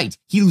on the right.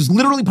 He was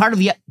literally part of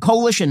the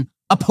coalition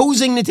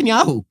opposing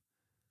Netanyahu.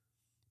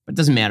 But it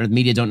doesn't matter. The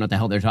media don't know what the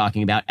hell they're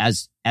talking about,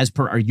 as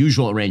per our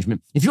usual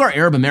arrangement. If you are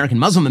Arab American,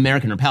 Muslim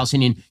American, or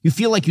Palestinian, you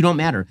feel like you don't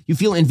matter. You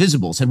feel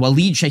invisible, said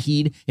Waleed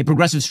Shahid, a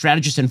progressive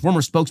strategist and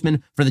former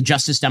spokesman for the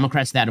Justice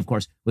Democrats. That, of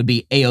course, would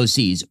be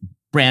AOC's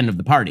brand of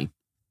the party.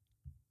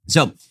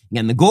 So,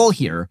 again, the goal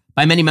here,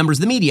 by many members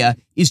of the media,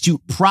 is to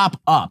prop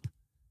up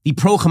the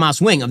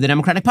pro-Hamas wing of the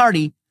Democratic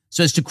Party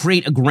so as to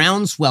create a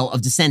groundswell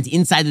of dissent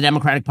inside the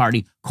Democratic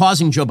Party,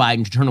 causing Joe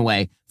Biden to turn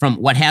away from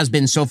what has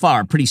been so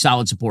far pretty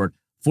solid support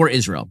for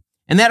Israel.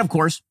 And that, of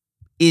course,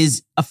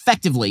 is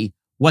effectively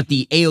what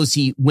the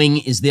AOC wing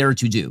is there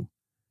to do.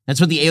 That's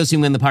what the AOC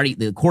wing of the party,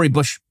 the Cori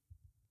Bush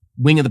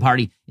wing of the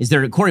party, is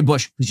there. Cori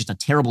Bush, who's just a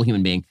terrible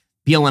human being,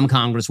 BLM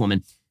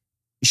congresswoman,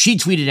 she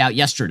tweeted out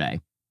yesterday,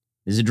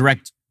 this is a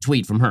direct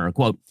tweet from her,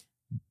 quote,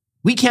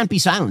 "We can't be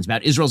silenced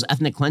about Israel's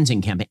ethnic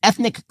cleansing campaign."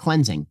 Ethnic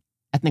cleansing.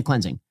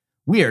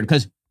 Weird,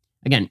 because,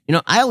 again,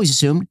 I always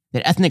assumed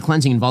that ethnic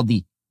cleansing involved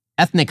the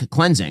ethnic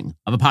cleansing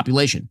of a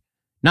population,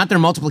 not their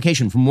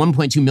multiplication from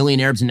 1.2 million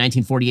Arabs in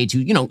 1948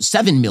 to,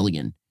 7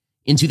 million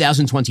in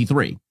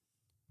 2023.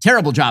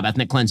 Terrible job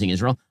ethnic cleansing,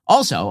 Israel.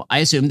 Also, I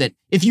assume that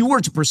if you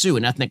were to pursue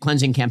an ethnic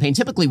cleansing campaign,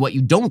 typically what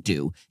you don't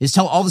do is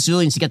tell all the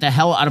civilians to get the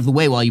hell out of the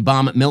way while you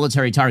bomb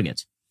military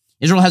targets.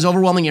 Israel has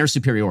overwhelming air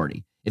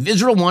superiority. If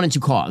Israel wanted to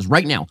cause,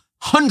 right now,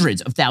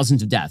 hundreds of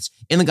thousands of deaths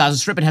in the Gaza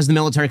Strip, it has the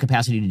military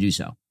capacity to do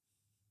so.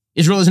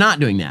 Israel is not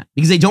doing that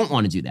because they don't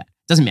want to do that.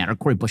 Doesn't matter.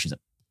 Cori Bush is a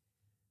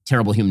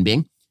terrible human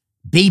being.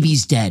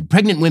 Babies dead,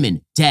 pregnant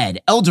women dead,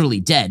 elderly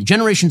dead,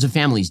 generations of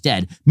families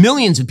dead,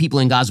 millions of people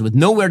in Gaza with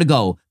nowhere to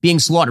go being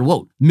slaughtered.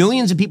 Whoa,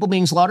 millions of people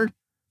being slaughtered?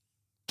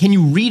 Can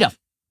you read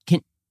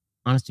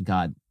honest to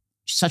God,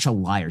 such a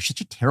liar,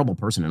 such a terrible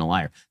person and a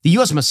liar. The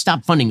U.S. must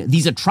stop funding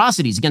these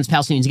atrocities against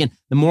Palestinians. Again,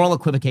 the moral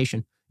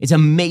equivocation. It's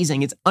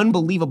amazing. It's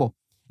unbelievable.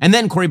 And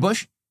then Cori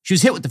Bush, she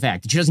was hit with the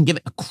fact that she doesn't give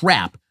a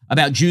crap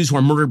about Jews who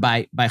are murdered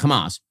by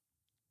Hamas.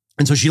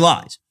 And so she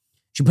lies.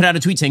 She put out a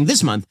tweet saying,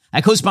 "This month,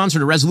 I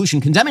co-sponsored a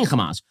resolution condemning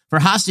Hamas for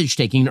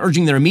hostage-taking and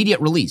urging their immediate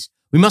release.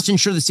 We must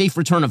ensure the safe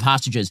return of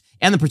hostages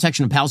and the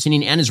protection of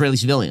Palestinian and Israeli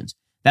civilians."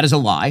 That is a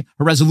lie.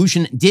 Her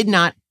resolution did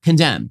not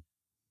condemn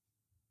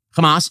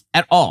Hamas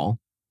at all.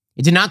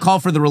 It did not call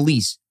for the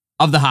release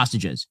of the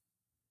hostages.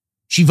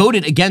 She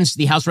voted against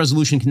the House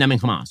resolution condemning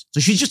Hamas. So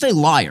she's just a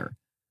liar.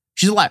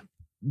 She's a liar.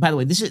 By the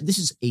way, this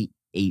is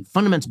a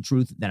fundamental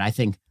truth that I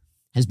think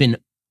has been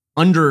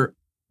under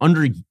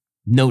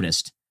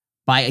noticed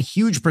by a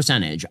huge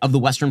percentage of the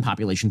Western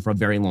population for a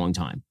very long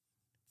time.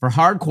 For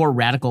hardcore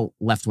radical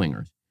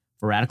left-wingers,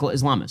 for radical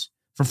Islamists,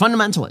 for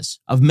fundamentalists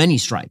of many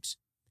stripes,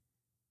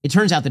 it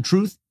turns out the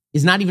truth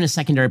is not even a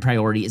secondary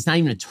priority. It's not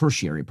even a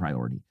tertiary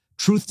priority.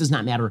 Truth does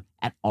not matter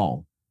at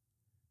all.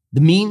 The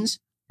means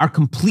are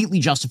completely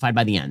justified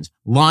by the ends.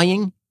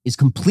 Lying is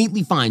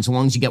completely fine so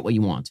long as you get what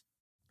you want.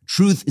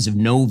 Truth is of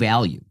no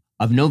value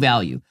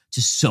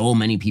to so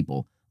many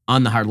people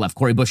on the hard left.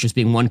 Cori Bush just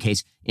being one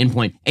case in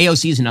point.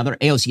 AOC is another.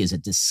 AOC is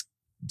a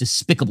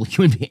despicable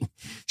human being.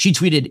 She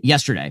tweeted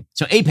yesterday.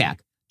 So AIPAC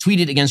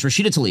tweeted against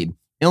Rashida Tlaib,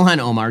 Ilhan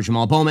Omar,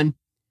 Jamal Bowman,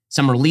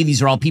 Summer Lee.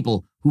 These are all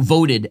people who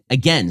voted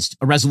against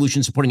a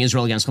resolution supporting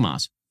Israel against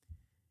Hamas.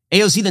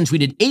 AOC then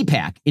tweeted,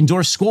 AIPAC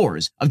endorsed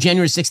scores of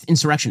January 6th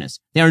insurrectionists.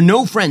 They are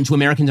no friend to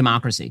American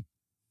democracy.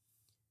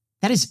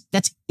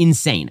 That's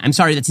insane. I'm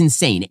sorry, that's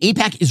insane.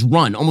 AIPAC is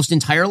run almost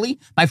entirely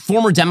by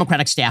former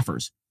Democratic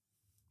staffers.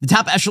 The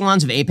top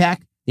echelons of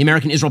AIPAC, the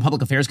American Israel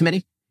Public Affairs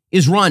Committee,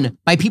 is run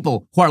by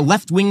people who are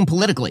left-wing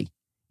politically.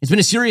 It's been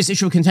a serious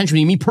issue of contention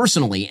between me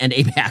personally and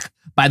AIPAC,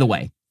 by the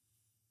way.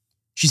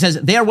 She says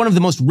they are one of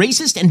the most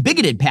racist and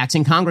bigoted PACs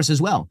in Congress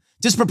as well,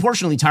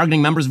 disproportionately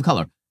targeting members of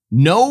color.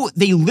 No,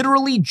 they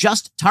literally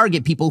just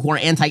target people who are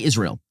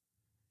anti-Israel.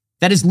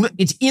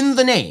 It's in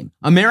the name,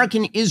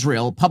 American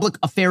Israel Public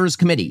Affairs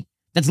Committee.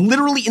 That's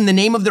literally in the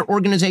name of their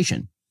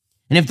organization.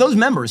 And if those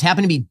members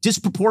happen to be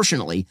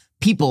disproportionately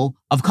people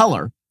of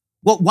color,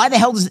 Well, why the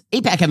hell does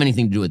AIPAC have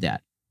anything to do with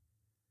that?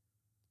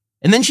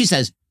 And then she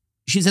says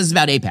it's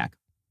about AIPAC.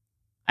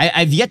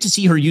 I've yet to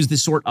see her use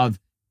this sort of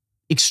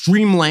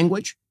extreme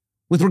language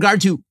with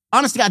regard to,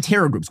 honest to God,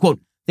 terror groups. Quote,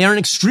 they are an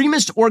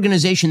extremist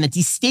organization that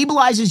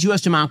destabilizes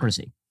U.S.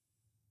 democracy.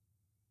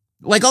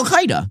 Like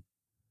Al-Qaeda.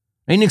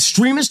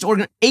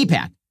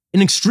 AIPAC,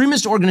 an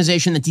extremist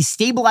organization that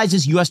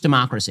destabilizes U.S.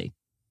 democracy.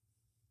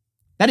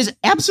 That is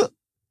absolute.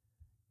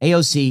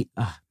 AOC,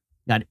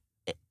 God,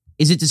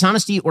 is it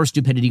dishonesty or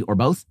stupidity or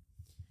both?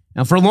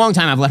 Now, for a long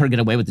time, I've let her get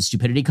away with the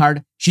stupidity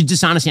card. She's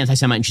dishonest,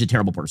 anti-Semite, and she's a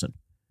terrible person.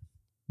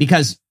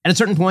 Because at a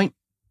certain point,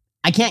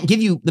 I can't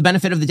give you the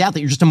benefit of the doubt that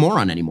you're just a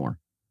moron anymore.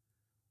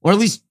 Or at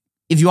least,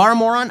 if you are a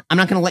moron, I'm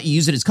not going to let you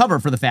use it as cover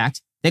for the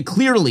fact that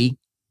clearly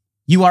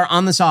you are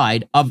on the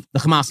side of the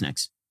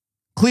Hamasniks.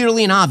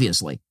 Clearly and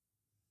obviously.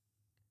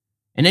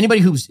 And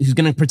anybody who's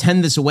going to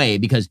pretend this away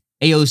because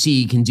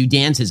AOC can do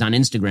dances on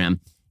Instagram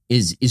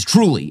is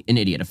truly an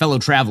idiot, a fellow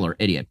traveler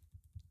idiot.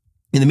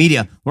 In the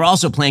media, we're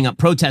also playing up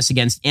protests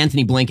against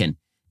Antony Blinken.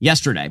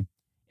 Yesterday,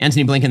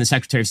 Antony Blinken, the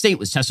Secretary of State,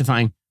 was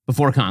testifying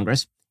before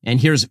Congress. And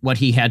here's what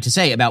he had to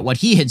say about what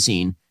he had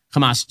seen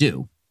Hamas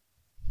do.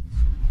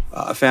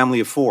 A family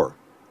of 4,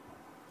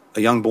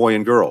 a young boy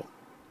and girl,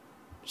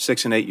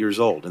 6 and 8 years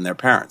old, and their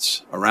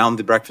parents around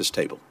the breakfast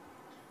table.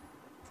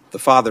 The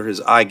father,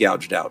 his eye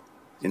gouged out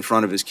in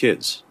front of his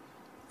kids.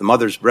 The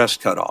mother's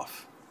breast cut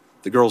off.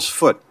 The girl's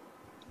foot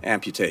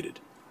amputated.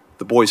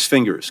 The boy's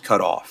fingers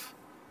cut off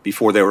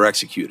before they were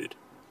executed.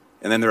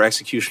 And then their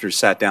executioners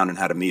sat down and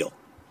had a meal.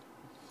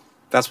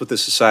 That's what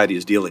this society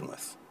is dealing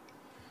with.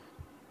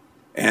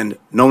 And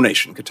no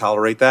nation could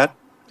tolerate that.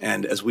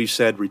 And as we've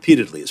said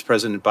repeatedly, as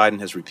President Biden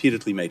has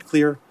repeatedly made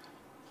clear,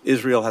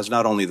 Israel has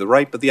not only the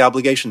right, but the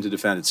obligation to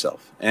defend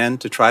itself and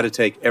to try to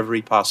take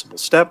every possible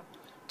step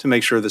to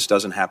make sure this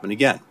doesn't happen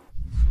again.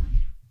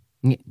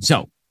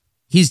 So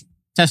he's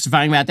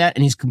testifying about that,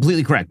 and he's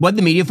completely correct. What did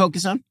the media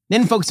focus on? They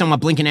didn't focus on what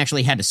Blinken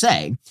actually had to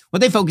say. What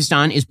they focused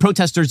on is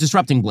protesters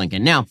disrupting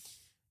Blinken. Now,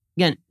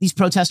 again, these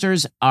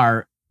protesters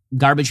are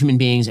garbage human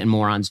beings and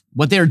morons.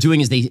 What they're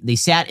doing is they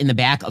sat in the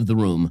back of the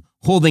room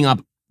holding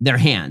up their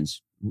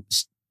hands,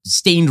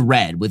 stained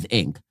red with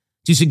ink,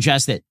 to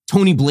suggest that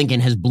Tony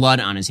Blinken has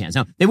blood on his hands.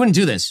 Now, they wouldn't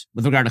do this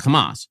with regard to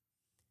Hamas.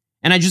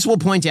 And I just will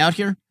point out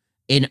here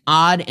an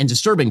odd and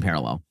disturbing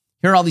parallel.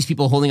 Here are all these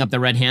people holding up their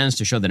red hands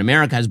to show that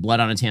America has blood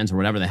on its hands or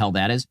whatever the hell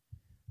that is.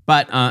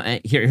 But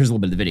here's a little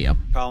bit of the video.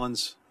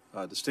 Collins,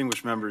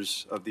 distinguished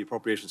members of the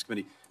Appropriations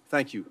Committee,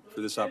 thank you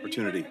for this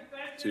opportunity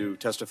to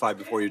testify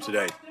before you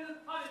today.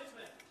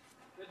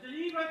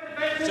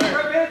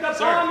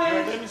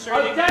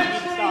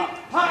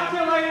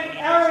 Populated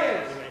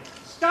areas.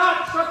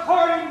 Stop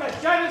supporting the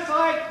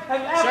genocide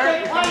and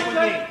ethnic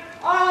cleansing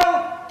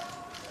of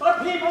the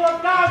people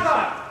of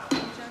Gaza.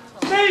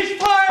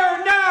 Cease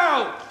fire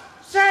now.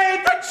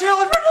 Save the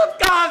children of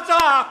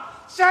Gaza.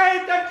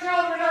 Save the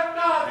children of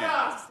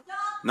Gaza.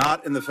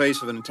 Not in the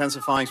face of an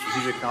intensifying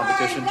strategic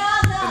competition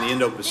in the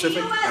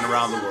Indo-Pacific and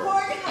around the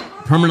world.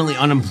 Permanently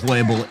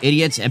unemployable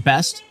idiots at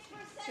best.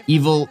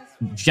 Evil,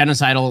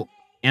 genocidal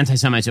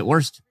anti-Semites at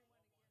worst.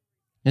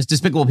 It's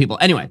despicable people.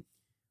 Anyway,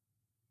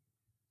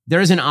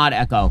 there is an odd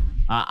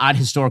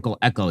historical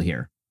echo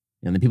here.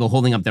 And the people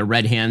holding up their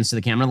red hands to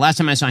the camera. Last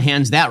time I saw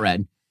hands that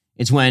red,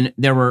 it's when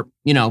there were,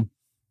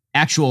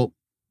 actual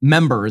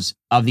members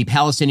of the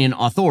Palestinian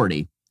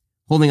Authority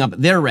holding up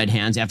their red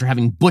hands after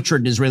having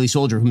butchered an Israeli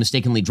soldier who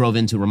mistakenly drove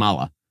into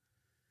Ramallah. I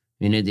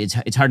mean,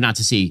 it's hard not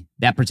to see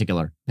that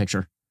particular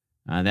picture.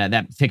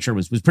 That picture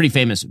was pretty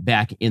famous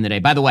back in the day.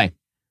 By the way,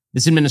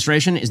 this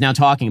administration is now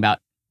talking about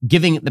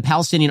giving the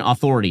Palestinian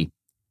Authority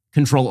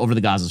control over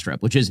the Gaza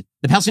Strip, which is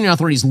the Palestinian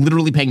Authority is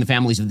literally paying the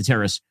families of the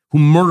terrorists who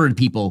murdered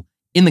people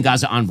in the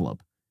Gaza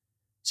envelope.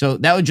 So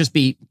that would just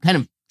be kind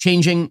of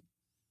changing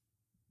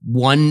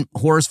one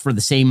horse for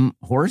the same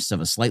horse of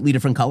a slightly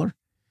different color.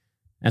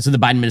 That's what the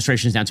Biden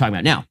administration is now talking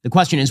about. Now, the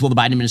question is, will the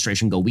Biden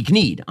administration go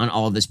weak-kneed on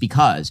all of this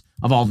because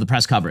of all of the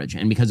press coverage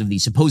and because of the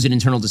supposed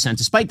internal dissent,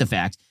 despite the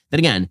fact that,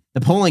 again,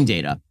 the polling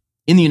data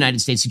in the United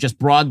States suggests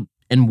broad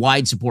and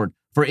wide support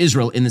for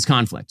Israel in this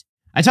conflict.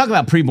 I talk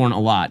about preborn a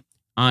lot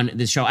on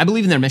this show. I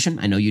believe in their mission.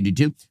 I know you do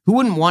too. Who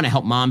wouldn't want to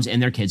help moms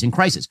and their kids in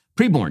crisis?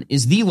 Preborn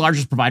is the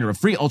largest provider of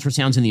free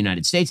ultrasounds in the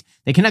United States.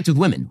 They connect with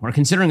women who are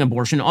considering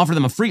abortion, offer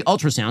them a free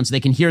ultrasound so they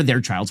can hear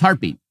their child's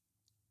heartbeat.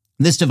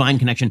 This divine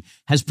connection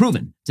has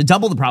proven to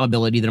double the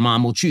probability that a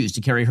mom will choose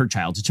to carry her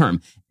child to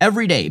term.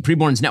 Every day,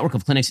 Preborn's network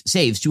of clinics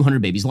saves 200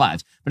 babies'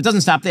 lives. But it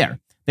doesn't stop there.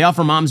 They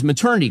offer moms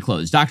maternity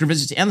clothes, doctor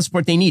visits, and the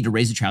support they need to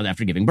raise a child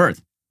after giving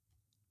birth.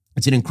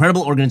 It's an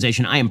incredible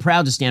organization I am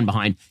proud to stand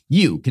behind.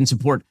 You can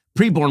support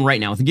Preborn right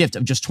now with a gift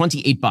of just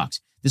 $28.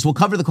 This will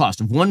cover the cost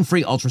of one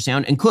free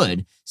ultrasound and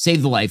could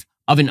save the life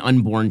of an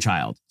unborn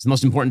child. It's the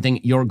most important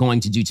thing you're going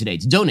to do today.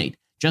 To donate,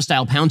 just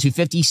dial pound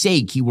 250,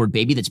 say keyword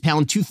baby, that's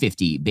pound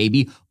 250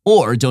 baby,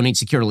 or donate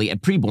securely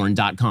at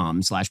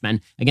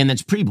preborn.com/Ben. Again,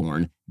 that's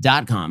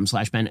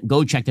preborn.com/Ben.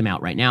 Go check them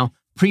out right now.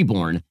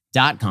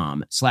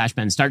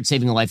 Preborn.com/Ben. Start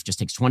saving a life. Just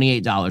takes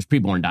 $28.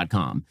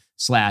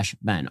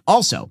 Preborn.com/Ben.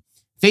 Also,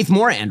 Faith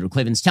Moore, Andrew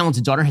Klavan's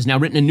talented daughter, has now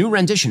written a new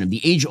rendition of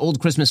the age-old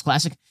Christmas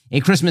classic,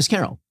 A Christmas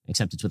Carol,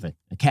 except it's with a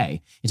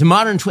K. It's a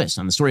modern twist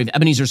on the story of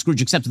Ebenezer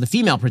Scrooge, except with a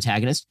female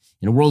protagonist.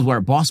 In a world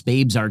where boss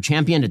babes are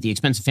championed at the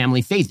expense of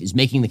family, Faith is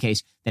making the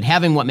case that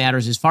having what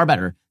matters is far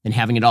better than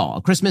having it all.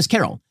 A Christmas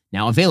Carol,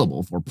 now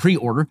available for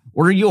pre-order.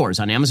 Order yours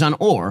on Amazon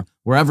or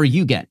wherever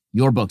you get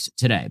your books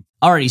today.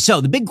 Alrighty,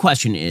 so the big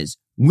question is,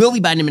 will the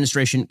Biden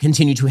administration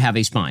continue to have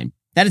a spine?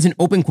 That is an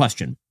open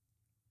question.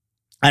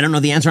 I don't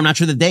know the answer. I'm not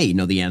sure that they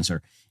know the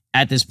answer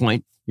at this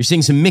point. You're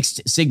seeing some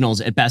mixed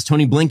signals at best.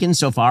 Tony Blinken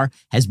so far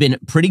has been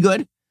pretty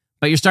good,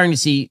 but you're starting to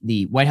see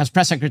the White House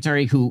press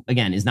secretary, who,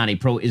 again, is not a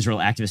pro-Israel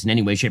activist in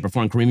any way, shape, or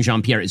form. Kareem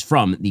Jean-Pierre is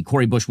from the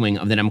Cori Bush wing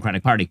of the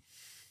Democratic Party.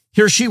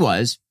 Here she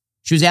was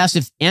asked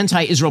if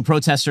anti-Israel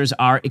protesters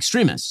are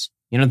extremists.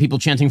 You know, the people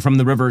chanting from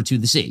the river to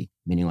the sea,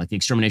 meaning like the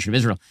extermination of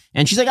Israel.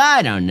 And she's like,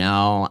 I don't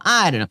know.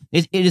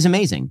 It is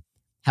amazing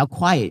how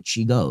quiet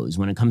she goes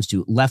when it comes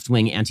to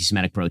left-wing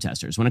anti-Semitic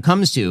protesters. When it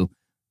comes to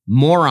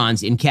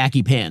morons in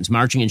khaki pants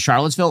marching in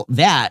Charlottesville,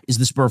 that is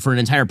the spur for an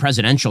entire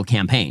presidential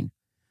campaign.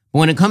 But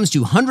when it comes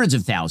to hundreds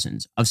of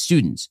thousands of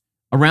students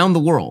around the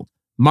world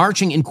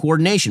marching in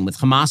coordination with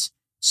Hamas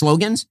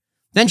slogans,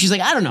 then she's like,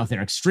 I don't know if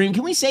they're extreme.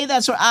 Can we say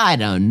that? So I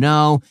don't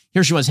know.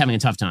 Here she was having a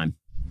tough time.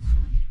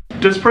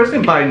 Does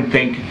President Biden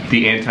think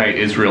the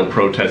anti-Israel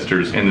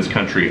protesters in this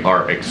country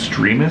are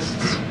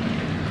extremists?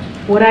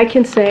 What I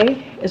can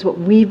say is what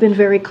we've been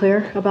very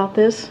clear about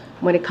this.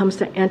 When it comes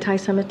to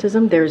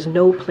anti-Semitism, there's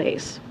no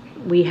place.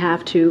 We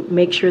have to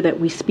make sure that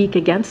we speak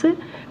against it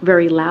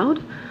very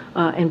loud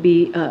and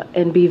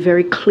be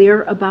very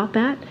clear about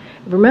that.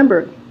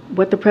 Remember,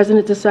 what the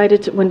president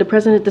when the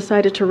president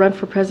decided to run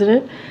for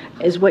president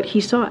is what he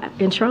saw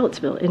in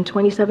Charlottesville in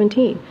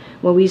 2017,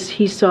 when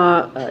he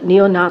saw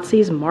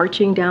neo-Nazis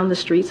marching down the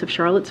streets of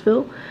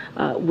Charlottesville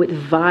with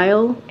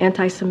vile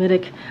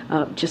anti-Semitic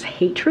just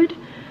hatred.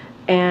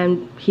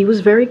 And he was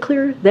very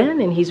clear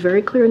then, and he's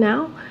very clear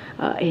now.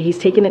 He's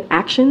taken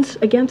actions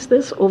against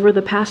this over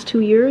the past 2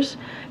 years,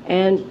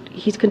 and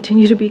he's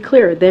continued to be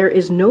clear. There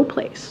is no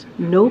place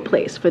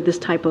for this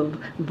type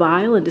of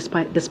vile and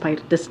despite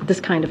this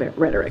kind of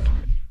rhetoric.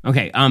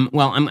 Okay,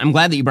 well, I'm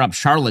glad that you brought up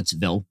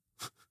Charlottesville.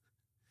 I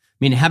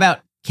mean, how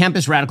about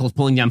campus radicals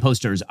pulling down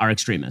posters are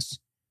extremists?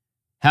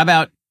 How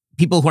about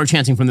people who are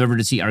chanting from the river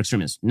to sea are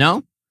extremists?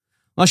 No?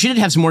 Well, she did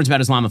have some words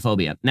about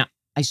Islamophobia. Now,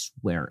 I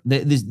swear,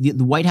 the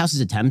White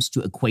House's attempts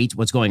to equate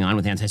what's going on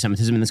with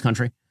anti-Semitism in this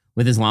country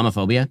with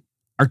Islamophobia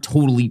are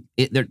totally,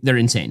 they're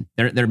insane.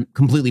 They're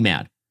completely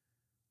mad.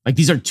 Like,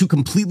 these are two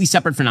completely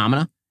separate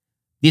phenomena.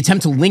 The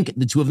attempt to link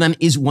the two of them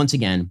is, once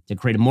again, to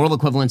create a moral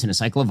equivalence in a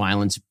cycle of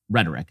violence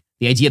rhetoric.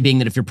 The idea being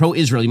that if you're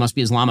pro-Israel, you must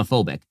be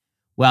Islamophobic.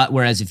 Well,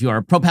 whereas if you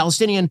are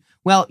pro-Palestinian,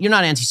 well, you're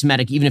not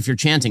anti-Semitic, even if you're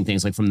chanting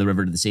things like from the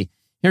river to the sea.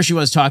 Here she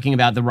was talking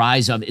about the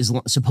rise of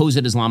supposed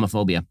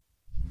Islamophobia.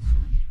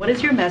 What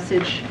is your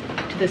message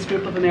to this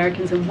group of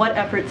Americans, and what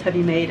efforts have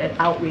you made at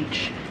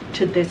outreach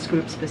to this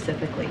group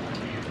specifically?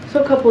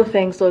 So a couple of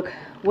things. Look,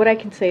 what I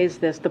can say is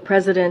this. The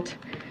president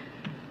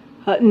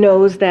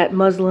knows that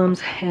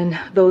Muslims and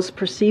those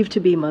perceived to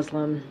be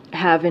Muslim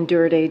have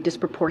endured a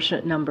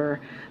disproportionate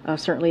number,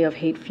 certainly of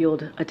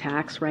hate-fueled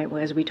attacks, right,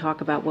 as we talk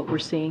about what we're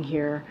seeing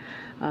here.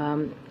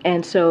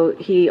 And so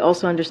he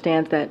also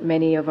understands that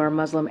many of our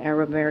Muslim,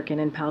 Arab American,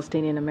 and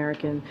Palestinian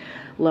American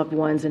loved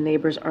ones and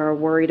neighbors are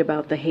worried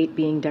about the hate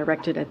being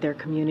directed at their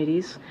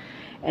communities.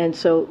 And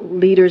so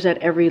leaders at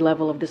every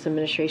level of this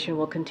administration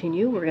will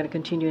continue. We're going to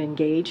continue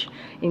to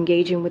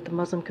engaging with the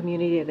Muslim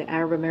community, the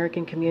Arab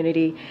American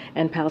community,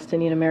 and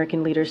Palestinian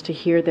American leaders to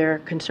hear their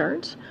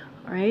concerns,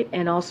 right?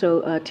 And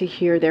also to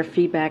hear their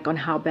feedback on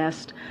how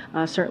best,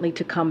 certainly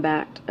to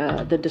combat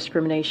the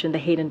discrimination, the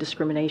hate and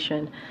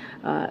discrimination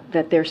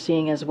that they're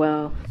seeing as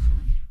well.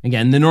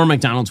 Again, the Norm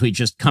Macdonald tweet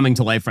just coming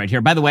to life right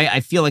here. By the way,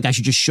 I feel like I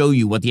should just show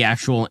you what the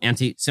actual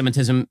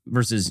anti-Semitism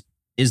versus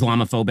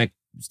Islamophobic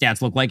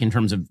stats look like in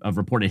terms of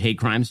reported hate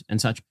crimes and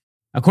such.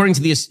 According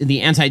to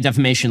the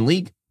Anti-Defamation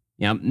League,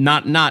 you know,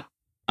 not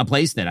a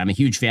place that I'm a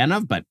huge fan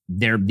of, but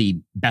they're the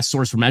best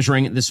source for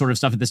measuring this sort of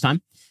stuff at this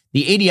time.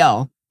 The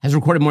ADL has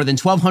recorded more than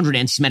 1,200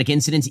 anti-Semitic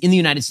incidents in the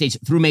United States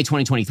through May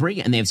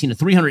 2023, and they have seen a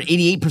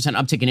 388%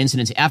 uptick in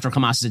incidents after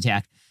Hamas's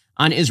attack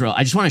on Israel.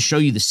 I just want to show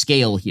you the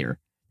scale here.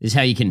 This is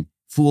how you can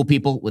fool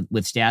people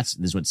with stats.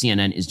 This is what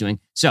CNN is doing.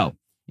 So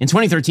in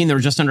 2013, there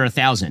were just under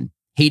 1,000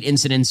 hate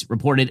incidents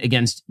reported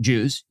against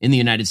Jews in the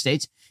United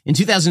States. In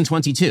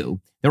 2022,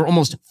 there were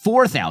almost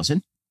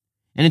 4,000.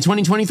 And in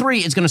 2023,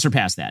 it's going to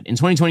surpass that. In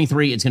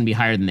 2023, it's going to be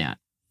higher than that.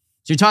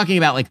 So you're talking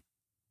about like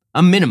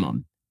a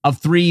minimum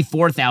of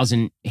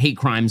 4,000 hate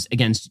crimes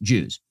against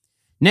Jews.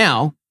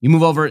 Now, you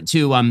move over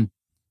to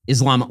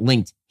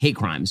Islam-linked hate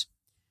crimes.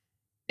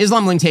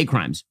 Islam-linked hate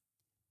crimes.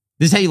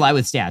 This is how you lie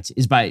with stats,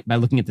 is by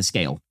looking at the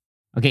scale.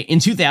 Okay, in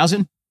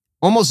 2000,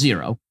 almost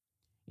zero.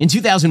 In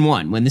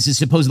 2001, when this is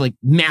supposedly like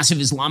massive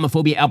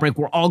Islamophobia outbreak,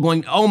 we're all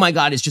going, oh my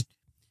God, it's just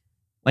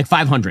like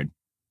 500.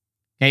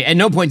 Okay, at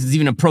no point does it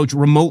even approach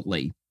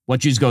remotely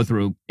what Jews go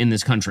through in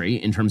this country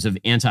in terms of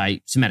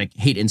anti-Semitic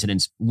hate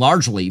incidents,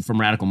 largely from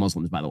radical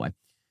Muslims, by the way.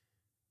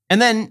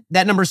 And then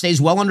that number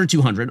stays well under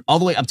 200 all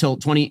the way up till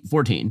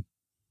 2014.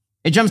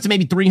 It jumps to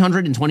maybe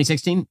 300 in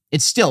 2016.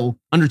 It's still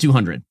under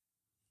 200.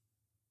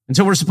 And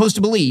so we're supposed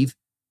to believe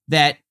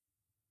that,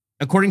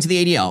 according to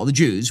the ADL, the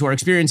Jews who are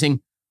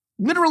experiencing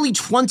literally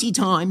 20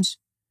 times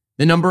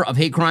the number of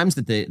hate crimes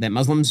that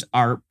Muslims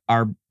are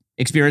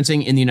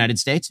experiencing in the United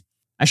States.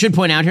 I should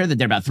point out here that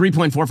there are about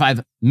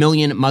 3.45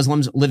 million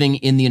Muslims living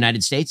in the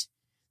United States.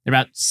 There are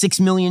about 6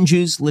 million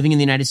Jews living in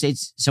the United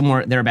States,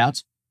 somewhere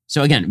thereabouts.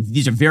 So again,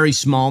 these are very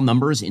small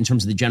numbers in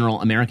terms of the general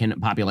American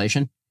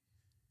population.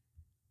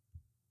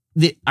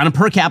 On a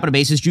per capita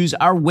basis, Jews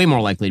are way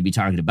more likely to be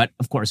targeted. But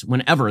of course,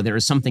 whenever there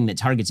is something that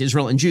targets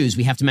Israel and Jews,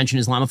 we have to mention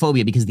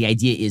Islamophobia, because the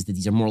idea is that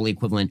these are morally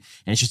equivalent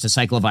and it's just a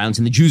cycle of violence.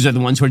 And the Jews are the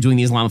ones who are doing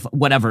the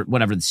whatever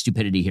the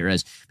stupidity here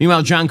is.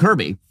 Meanwhile, John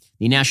Kirby,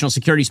 the national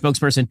security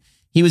spokesperson,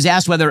 he was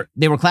asked whether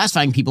they were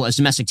classifying people as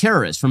domestic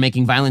terrorists for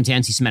making violent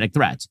anti-Semitic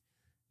threats,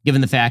 given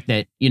the fact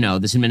that,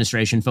 this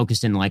administration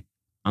focused on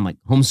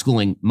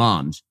homeschooling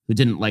moms who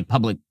didn't like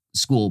public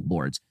school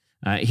boards.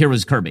 Here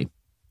was Kirby.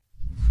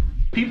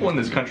 People in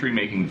this country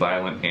making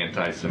violent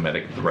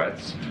anti-Semitic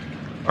threats,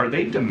 are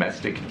they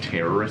domestic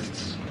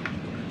terrorists?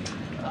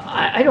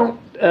 I don't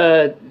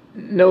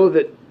know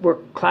that we're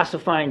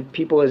classifying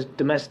people as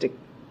domestic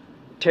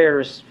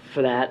terrorists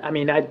for that. I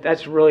mean,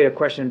 that's really a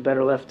question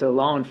better left to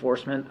law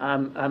enforcement.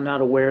 I'm not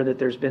aware that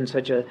there's been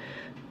such a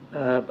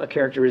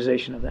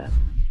characterization of that.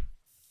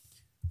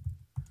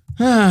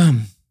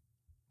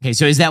 Okay,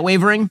 so is that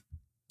wavering?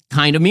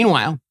 Kind of.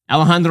 Meanwhile,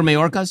 Alejandro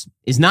Mayorkas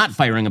is not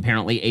firing,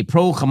 apparently, a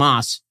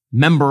pro-Hamas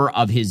member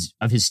of his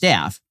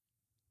staff.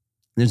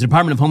 There's a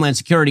Department of Homeland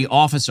Security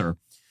officer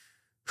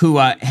who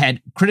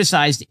had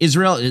criticized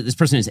Israel. This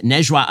person is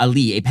Nejwa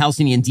Ali, a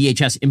Palestinian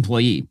DHS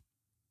employee.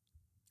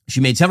 She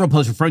made several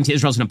posts referring to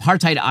Israel as an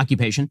apartheid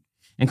occupation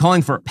and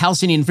calling for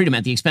Palestinian freedom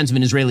at the expense of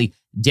an Israeli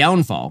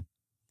downfall.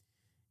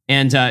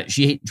 And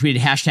she tweeted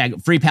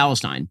hashtag Free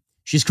Palestine.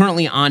 She's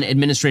currently on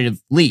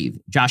administrative leave.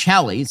 Josh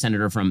Hawley,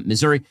 senator from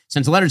Missouri,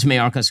 sent a letter to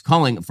Mayorkas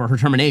calling for her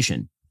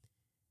termination.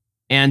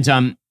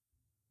 And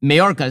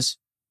Mayorkas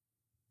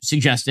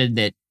suggested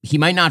that he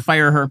might not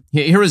fire her.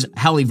 Here is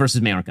Hawley versus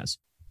Mayorkas.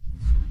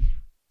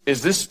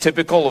 Is this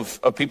typical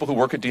of people who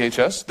work at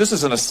DHS? This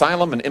is an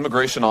asylum and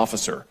immigration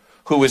officer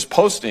who is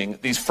posting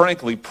these,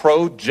 frankly,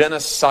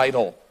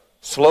 pro-genocidal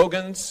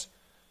slogans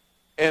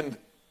and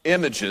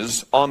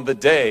images on the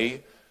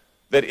day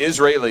that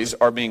Israelis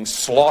are being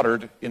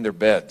slaughtered in their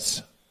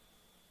beds.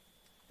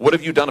 What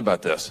have you done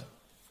about this?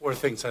 4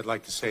 things I'd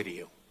like to say to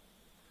you.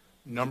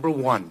 Number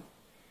one,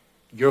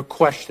 your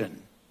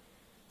question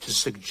to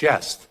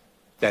suggest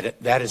that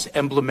that is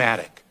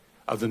emblematic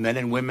of the men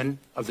and women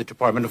of the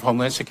Department of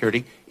Homeland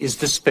Security is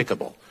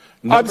despicable.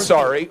 I'm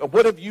sorry,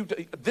 what have you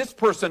done? This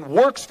person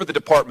works for the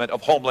Department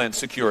of Homeland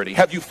Security.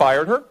 Have you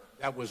fired her?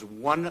 That was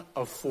one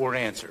of 4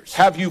 answers.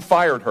 Have you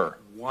fired her?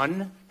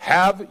 One.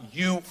 Have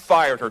you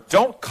fired her?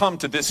 Don't come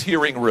to this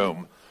hearing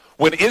room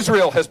when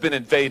Israel has been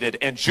invaded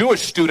and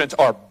Jewish students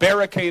are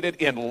barricaded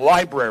in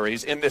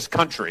libraries in this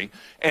country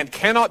and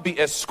cannot be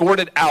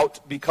escorted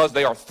out because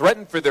they are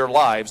threatened for their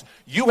lives.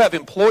 You have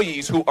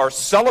employees who are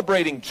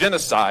celebrating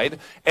genocide,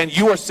 and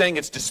you are saying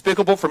it's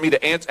despicable for me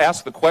to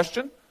ask the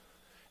question?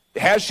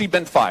 Has she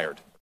been fired?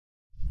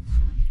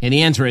 And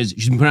the answer is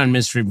she's been put on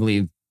administrative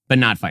leave, but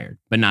not fired.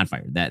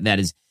 That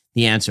is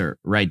the answer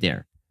right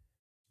there.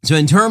 So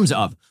in terms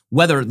of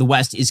whether the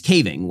West is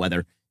caving,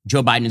 whether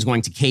Joe Biden is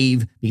going to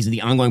cave because of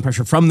the ongoing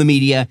pressure from the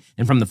media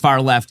and from the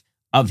far left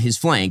of his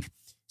flank.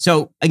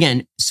 So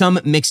again, some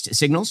mixed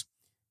signals.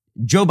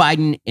 Joe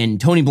Biden and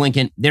Tony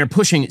Blinken, they're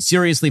pushing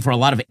seriously for a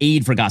lot of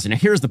aid for Gaza. Now,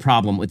 here's the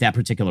problem with that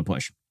particular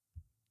push.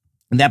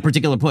 And that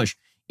particular push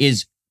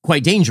is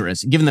quite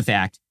dangerous, given the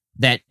fact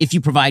that if you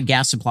provide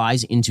gas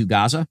supplies into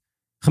Gaza,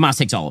 Hamas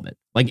takes all of it,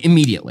 like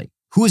immediately.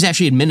 Who is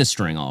actually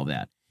administering all of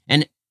that?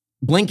 And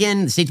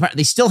Blinken, the State Department,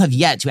 they still have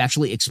yet to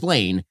actually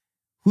explain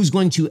who's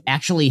going to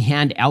actually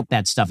hand out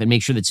that stuff and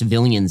make sure that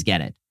civilians get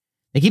it.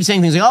 They keep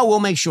saying things like, oh, we'll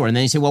make sure. And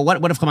then they say, well,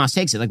 what if Hamas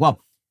takes it? Like,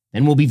 well,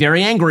 then we'll be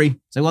very angry.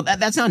 So, well,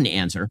 that's not an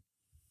answer.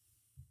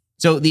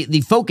 So the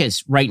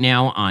focus right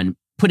now on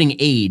putting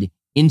aid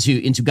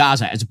into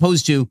Gaza, as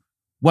opposed to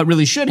what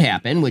really should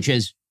happen, which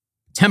is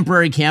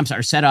temporary camps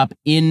are set up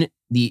in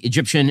the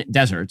Egyptian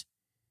desert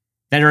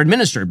that are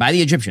administered by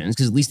the Egyptians,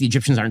 because at least the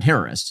Egyptians aren't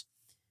terrorists,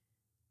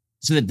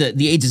 so that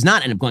the aid does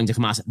not end up going to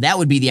Hamas. That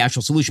would be the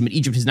actual solution, but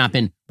Egypt has not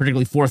been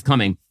particularly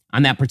forthcoming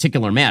on that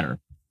particular matter.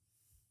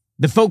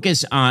 The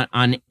focus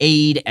on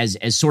aid as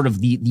sort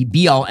of the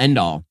be-all,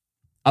 end-all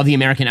of the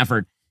American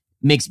effort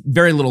makes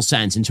very little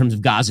sense in terms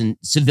of Gazan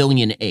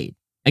civilian aid.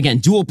 Again,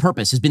 dual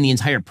purpose has been the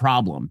entire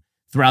problem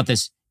throughout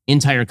this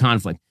entire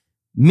conflict.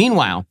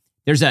 Meanwhile,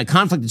 there's a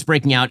conflict that's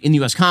breaking out in the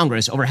U.S.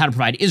 Congress over how to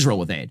provide Israel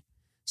with aid.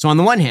 So on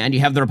the one hand,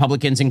 you have the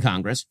Republicans in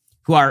Congress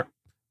who are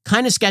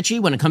kind of sketchy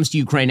when it comes to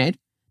Ukraine aid.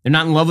 They're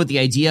not in love with the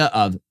idea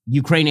of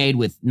Ukraine aid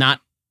with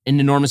not an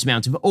enormous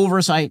amount of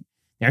oversight.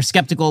 They're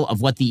skeptical of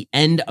what the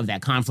end of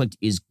that conflict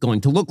is going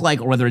to look like,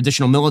 or whether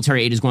additional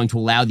military aid is going to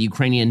allow the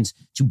Ukrainians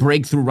to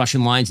break through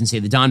Russian lines and say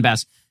the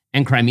Donbass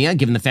and Crimea,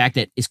 given the fact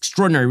that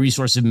extraordinary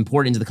resources have been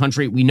poured into the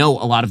country. We know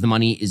a lot of the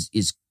money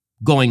is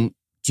going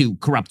to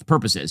corrupt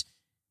purposes.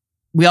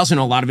 We also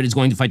know a lot of it is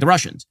going to fight the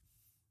Russians.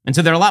 And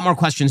so there are a lot more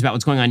questions about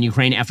what's going on in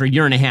Ukraine after a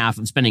year and a half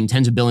of spending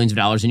tens of billions of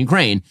dollars in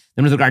Ukraine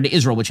than with regard to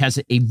Israel, which has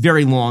a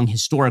very long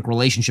historic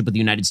relationship with the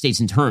United States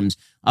in terms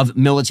of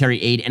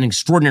military aid and an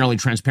extraordinarily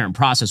transparent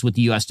process with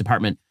the U.S.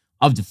 Department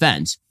of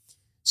Defense.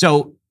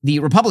 So the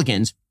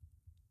Republicans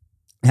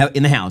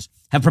in the House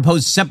have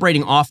proposed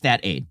separating off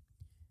that aid.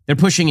 They're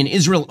pushing an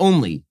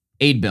Israel-only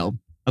aid bill,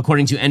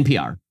 according to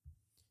NPR.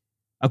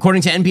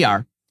 According to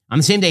NPR, on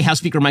the same day House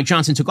Speaker Mike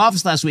Johnson took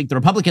office last week, the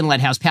Republican-led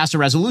House passed a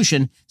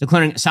resolution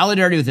declaring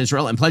solidarity with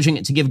Israel and pledging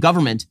it to give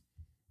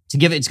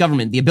its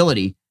government the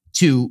ability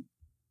to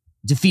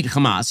defeat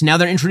Hamas. Now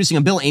they're introducing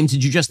a bill aimed to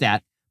do just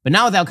that, but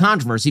not without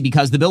controversy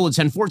because the bill would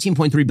send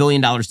 $14.3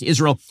 billion to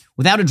Israel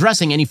without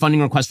addressing any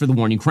funding requests for the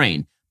war in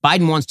Ukraine.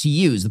 Biden wants to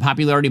use the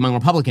popularity among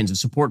Republicans of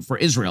support for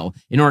Israel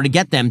in order to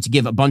get them to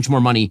give a bunch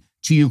more money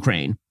to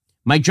Ukraine.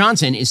 Mike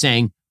Johnson is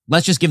saying,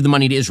 let's just give the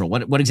money to Israel.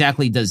 What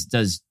exactly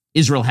does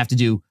Israel have to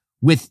do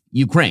with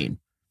Ukraine?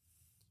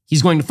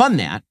 He's going to fund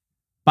that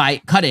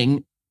by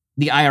cutting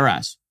the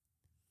IRS.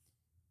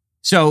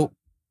 So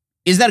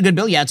is that a good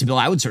bill? Yeah, it's a bill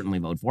I would certainly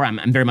vote for.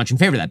 I'm very much in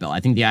favor of that bill. I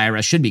think the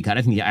IRS should be cut.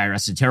 I think the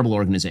IRS is a terrible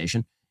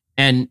organization.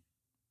 And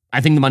I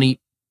think the money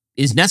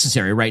is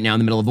necessary right now in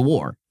the middle of a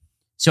war.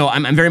 So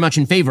I'm very much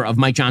in favor of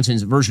Mike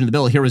Johnson's version of the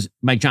bill. Here was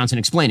Mike Johnson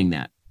explaining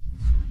that.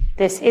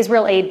 This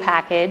Israel aid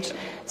package,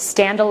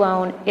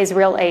 standalone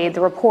Israel aid,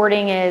 the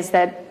reporting is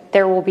that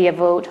there will be a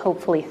vote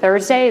hopefully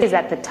Thursday. Is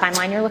that the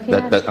timeline you're looking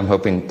at? I'm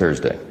hoping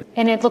Thursday.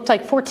 And it looked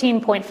like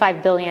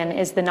 $14.5 billion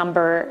is the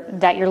number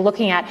that you're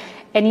looking at.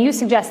 And you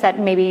suggest that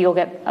maybe you'll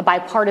get a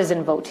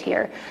bipartisan vote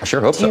here. I sure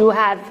hope so. Do you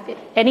have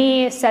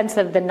any sense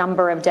of the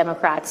number of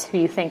Democrats who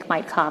you think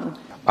might come?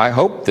 I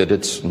hope that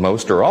it's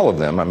most or all of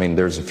them. I mean,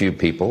 there's a few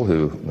people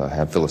who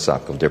have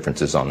philosophical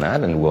differences on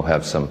that, and we'll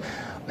have some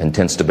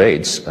intense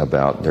debates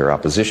about their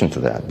opposition to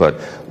that. But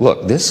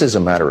look, this is a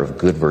matter of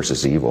good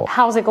versus evil.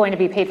 How's it going to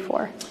be paid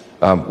for?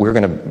 We're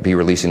going to be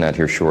releasing that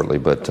here shortly,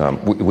 but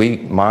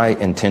my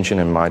intention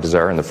and my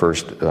desire in the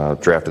first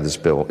draft of this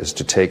bill is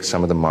to take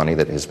some of the money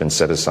that has been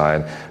set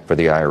aside for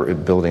the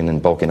building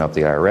and bulking up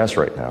the IRS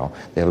right now.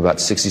 They have about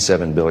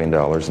 $67 billion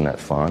in that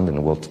fund,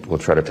 and we'll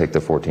try to take the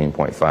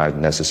 14.5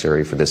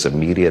 necessary for this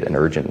immediate and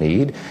urgent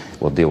need.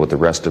 We'll deal with the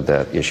rest of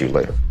that issue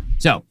later.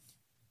 So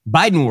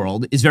Biden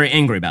world is very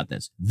angry about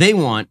this. They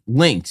want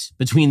links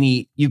between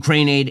the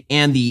Ukraine aid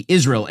and the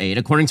Israel aid.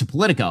 According to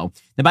Politico,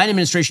 the Biden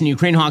administration and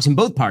Ukraine hawks in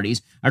both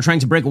parties are trying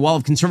to break a wall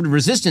of conservative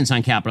resistance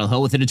on Capitol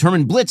Hill with a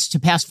determined blitz to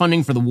pass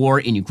funding for the war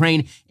in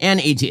Ukraine and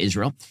aid to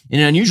Israel. In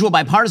an unusual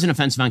bipartisan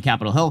offensive on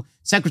Capitol Hill,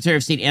 Secretary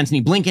of State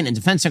Antony Blinken and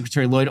Defense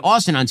Secretary Lloyd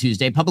Austin on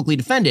Tuesday publicly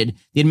defended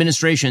the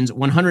administration's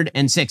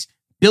 $106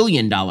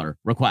 billion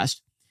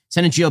request.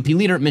 Senate GOP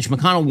leader Mitch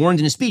McConnell warned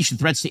in a speech that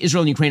threats to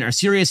Israel and Ukraine are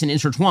serious and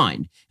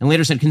intertwined, and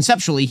later said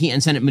conceptually he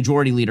and Senate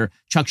Majority Leader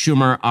Chuck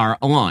Schumer are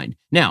aligned.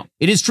 Now,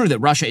 it is true that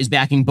Russia is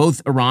backing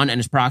both Iran and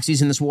its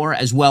proxies in this war,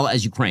 as well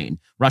as Ukraine.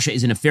 Russia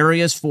is a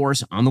nefarious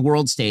force on the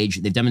world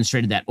stage. They've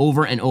demonstrated that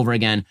over and over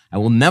again. I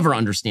will never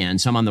understand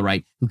some on the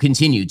right who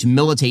continue to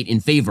militate in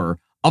favor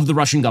of the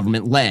Russian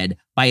government led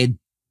by a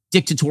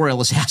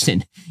dictatorial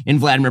assassin in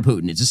Vladimir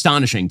Putin. It's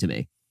astonishing to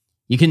me.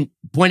 You can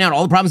point out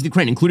all the problems with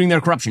Ukraine, including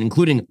their corruption,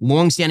 including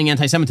long-standing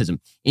anti-Semitism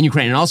in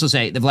Ukraine, and also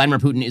say that Vladimir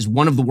Putin is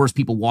one of the worst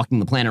people walking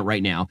the planet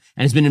right now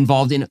and has been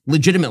involved in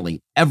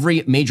legitimately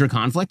every major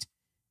conflict,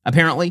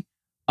 apparently,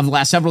 of the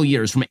last several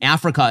years, from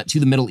Africa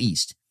to the Middle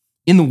East,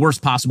 in the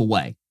worst possible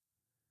way.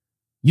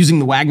 Using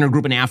the Wagner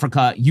Group in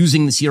Africa,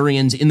 using the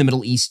Syrians in the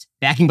Middle East,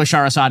 backing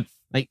Bashar Assad.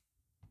 Like,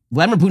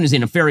 Vladimir Putin is a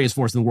nefarious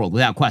force in the world,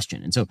 without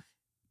question. And so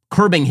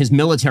curbing his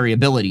military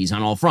abilities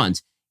on all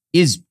fronts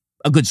is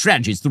a good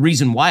strategy. It's the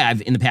reason why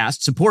I've in the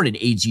past supported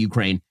aid to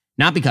Ukraine,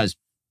 not because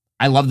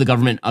I love the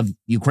government of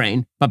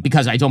Ukraine, but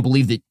because I don't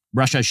believe that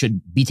Russia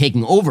should be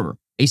taking over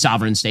a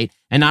sovereign state.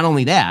 And not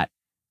only that,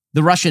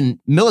 the Russian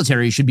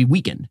military should be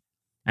weakened.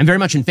 I'm very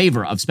much in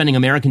favor of spending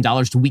American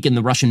dollars to weaken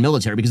the Russian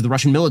military because the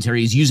Russian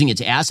military is using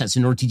its assets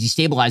in order to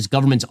destabilize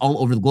governments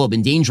all over the globe,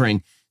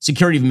 endangering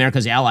security of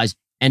America's allies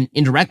and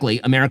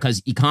indirectly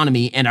America's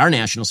economy and our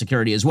national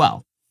security as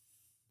well.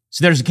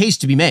 So there's a case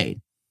to be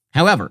made.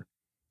 However,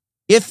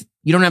 if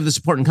you don't have the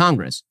support in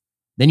Congress,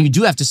 then you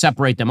do have to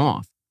separate them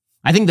off.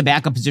 I think the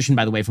backup position,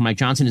 by the way, for Mike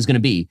Johnson is going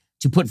to be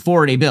to put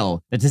forward a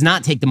bill that does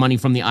not take the money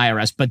from the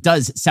IRS, but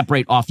does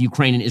separate off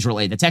Ukraine and Israel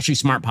aid. That's actually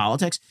smart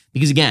politics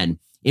because, again,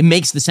 it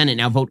makes the Senate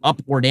now vote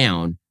up or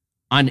down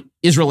on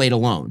Israel aid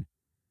alone.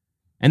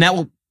 And that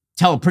will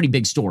tell a pretty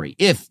big story.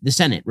 If the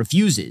Senate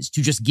refuses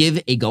to just give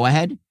a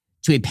go-ahead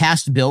to a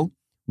passed bill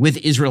with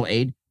Israel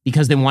aid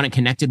because they want it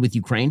connected with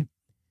Ukraine,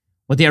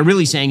 what they are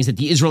really saying is that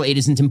the Israel aid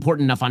isn't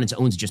important enough on its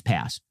own to just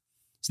pass.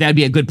 So that would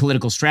be a good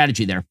political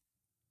strategy there.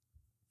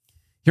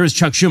 Here's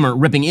Chuck Schumer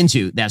ripping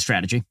into that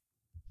strategy.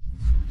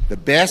 The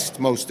best,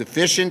 most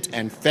efficient,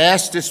 and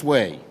fastest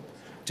way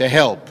to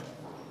help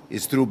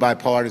is through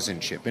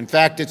bipartisanship. In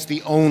fact, it's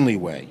the only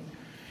way.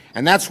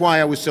 And that's why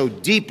I was so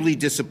deeply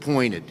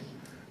disappointed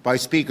by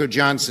Speaker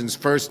Johnson's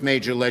first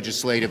major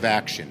legislative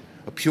action,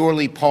 a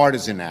purely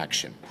partisan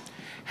action.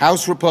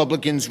 House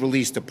Republicans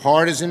released a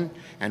partisan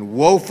and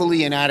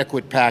woefully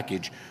inadequate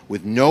package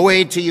with no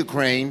aid to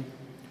Ukraine,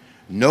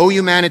 no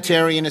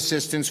humanitarian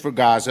assistance for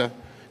Gaza,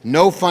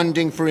 no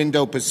funding for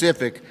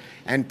Indo-Pacific,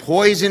 and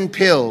poison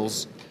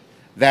pills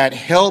that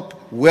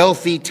help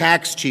wealthy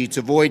tax cheats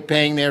avoid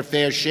paying their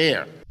fair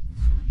share.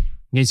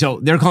 Okay, so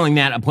they're calling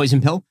that a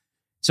poison pill.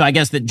 So I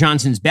guess that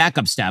Johnson's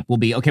backup step will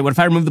be, okay, what if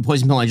I remove the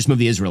poison pill and I just move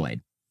the Israel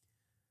aid?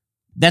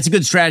 That's a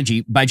good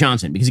strategy by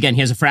Johnson because, again, he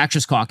has a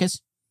fractious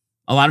caucus.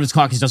 A lot of his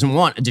caucus doesn't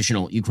want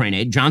additional Ukraine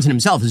aid. Johnson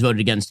himself has voted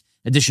against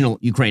additional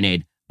Ukraine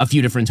aid a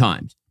few different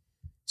times.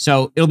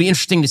 So it'll be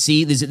interesting to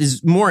see.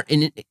 There's more,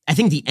 and I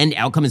think the end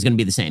outcome is going to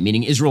be the same,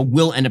 meaning Israel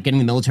will end up getting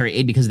the military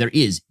aid because there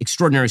is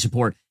extraordinary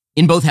support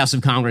in both houses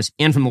of Congress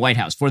and from the White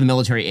House for the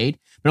military aid.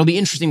 But it'll be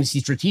interesting to see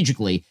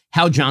strategically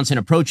how Johnson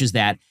approaches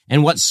that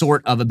and what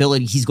sort of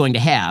ability he's going to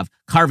have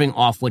carving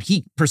off what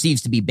he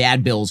perceives to be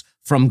bad bills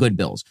from good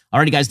bills.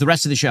 Alrighty, guys, the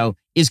rest of the show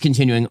is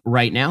continuing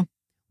right now.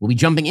 We'll be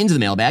jumping into the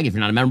mailbag. If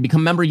you're not a member, become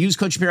a member. Use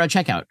code Shapiro at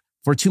checkout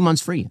for 2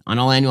 months free on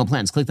all annual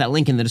plans. Click that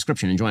link in the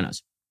description and join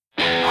us.